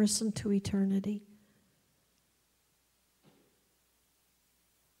comparison to eternity.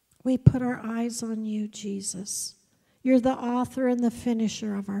 We put our eyes on you, Jesus. You're the author and the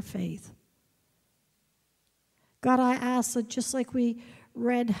finisher of our faith. God, I ask that just like we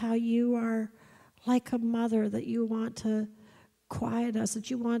read how you are like a mother, that you want to quiet us, that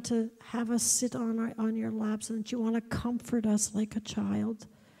you want to have us sit on your laps, and that you want to comfort us like a child.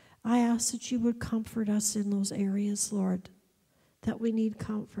 I ask that you would comfort us in those areas, Lord, that we need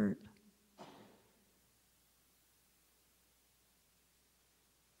comfort.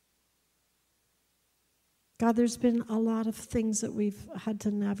 God, there's been a lot of things that we've had to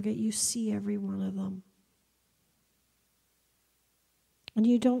navigate. You see every one of them. And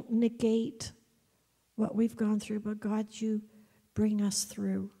you don't negate what we've gone through, but God, you bring us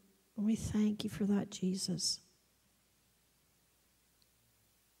through. And we thank you for that, Jesus.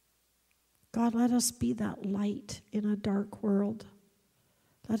 God, let us be that light in a dark world.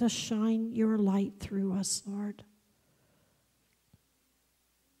 Let us shine your light through us, Lord.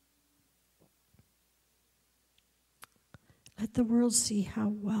 Let the world see how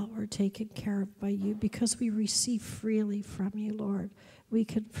well we're taken care of by you, because we receive freely from you, Lord. We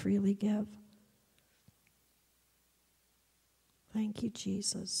can freely give. Thank you,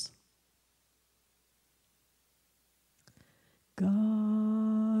 Jesus.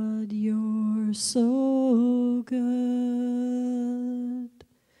 God, you're so good.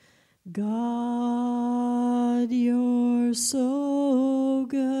 God, you're so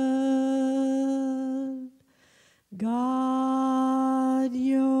good. God,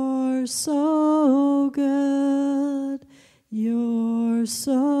 you're so good. You're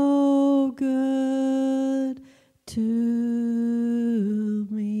so good to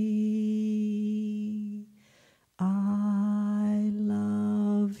me. I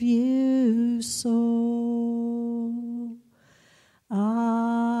love you so.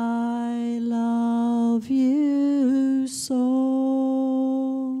 I love you so.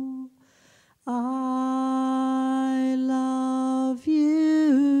 I love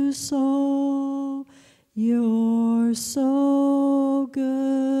you so. You're so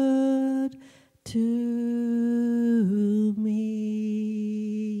good to me.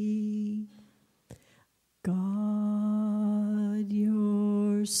 God,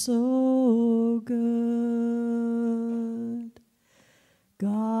 you're so good.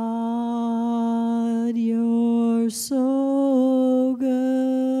 God, you're so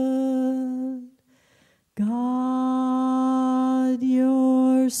good. God,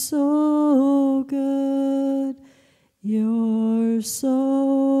 you're so good. You're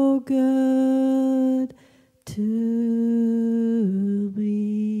so good to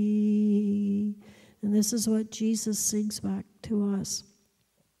me. And this is what Jesus sings back to us.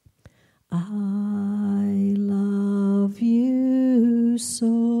 I love you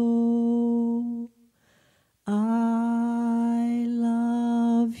so. I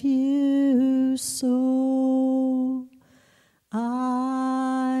love you so.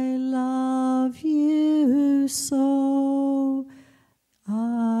 I love you so.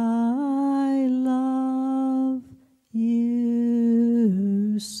 I love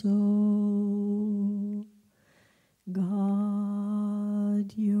you so.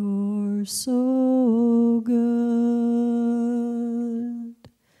 God, you're so good.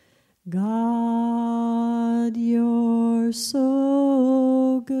 God, you're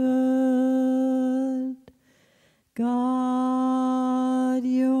so good. God,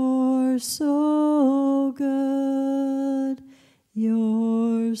 you're so good.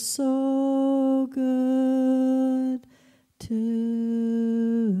 You're so good to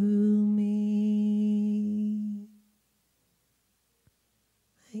me.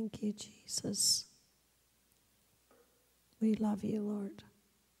 Thank you, Jesus. We love you, Lord.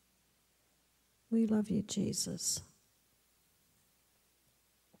 We love you, Jesus.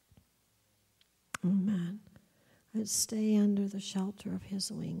 Amen. Let's stay under the shelter of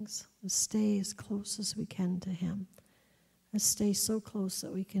his wings. Let's stay as close as we can to him. Let's stay so close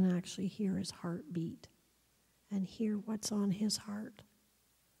that we can actually hear his heartbeat and hear what's on his heart.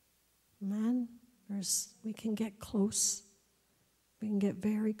 Amen. We can get close. We can get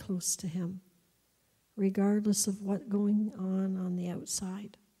very close to him, regardless of what's going on the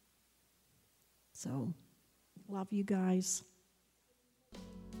outside. So, love you guys.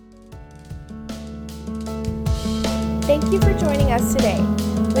 Thank you for joining us today.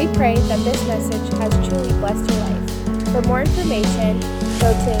 We pray that this message has truly blessed your life. For more information,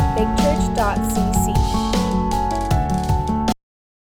 go to bigchurch.cc.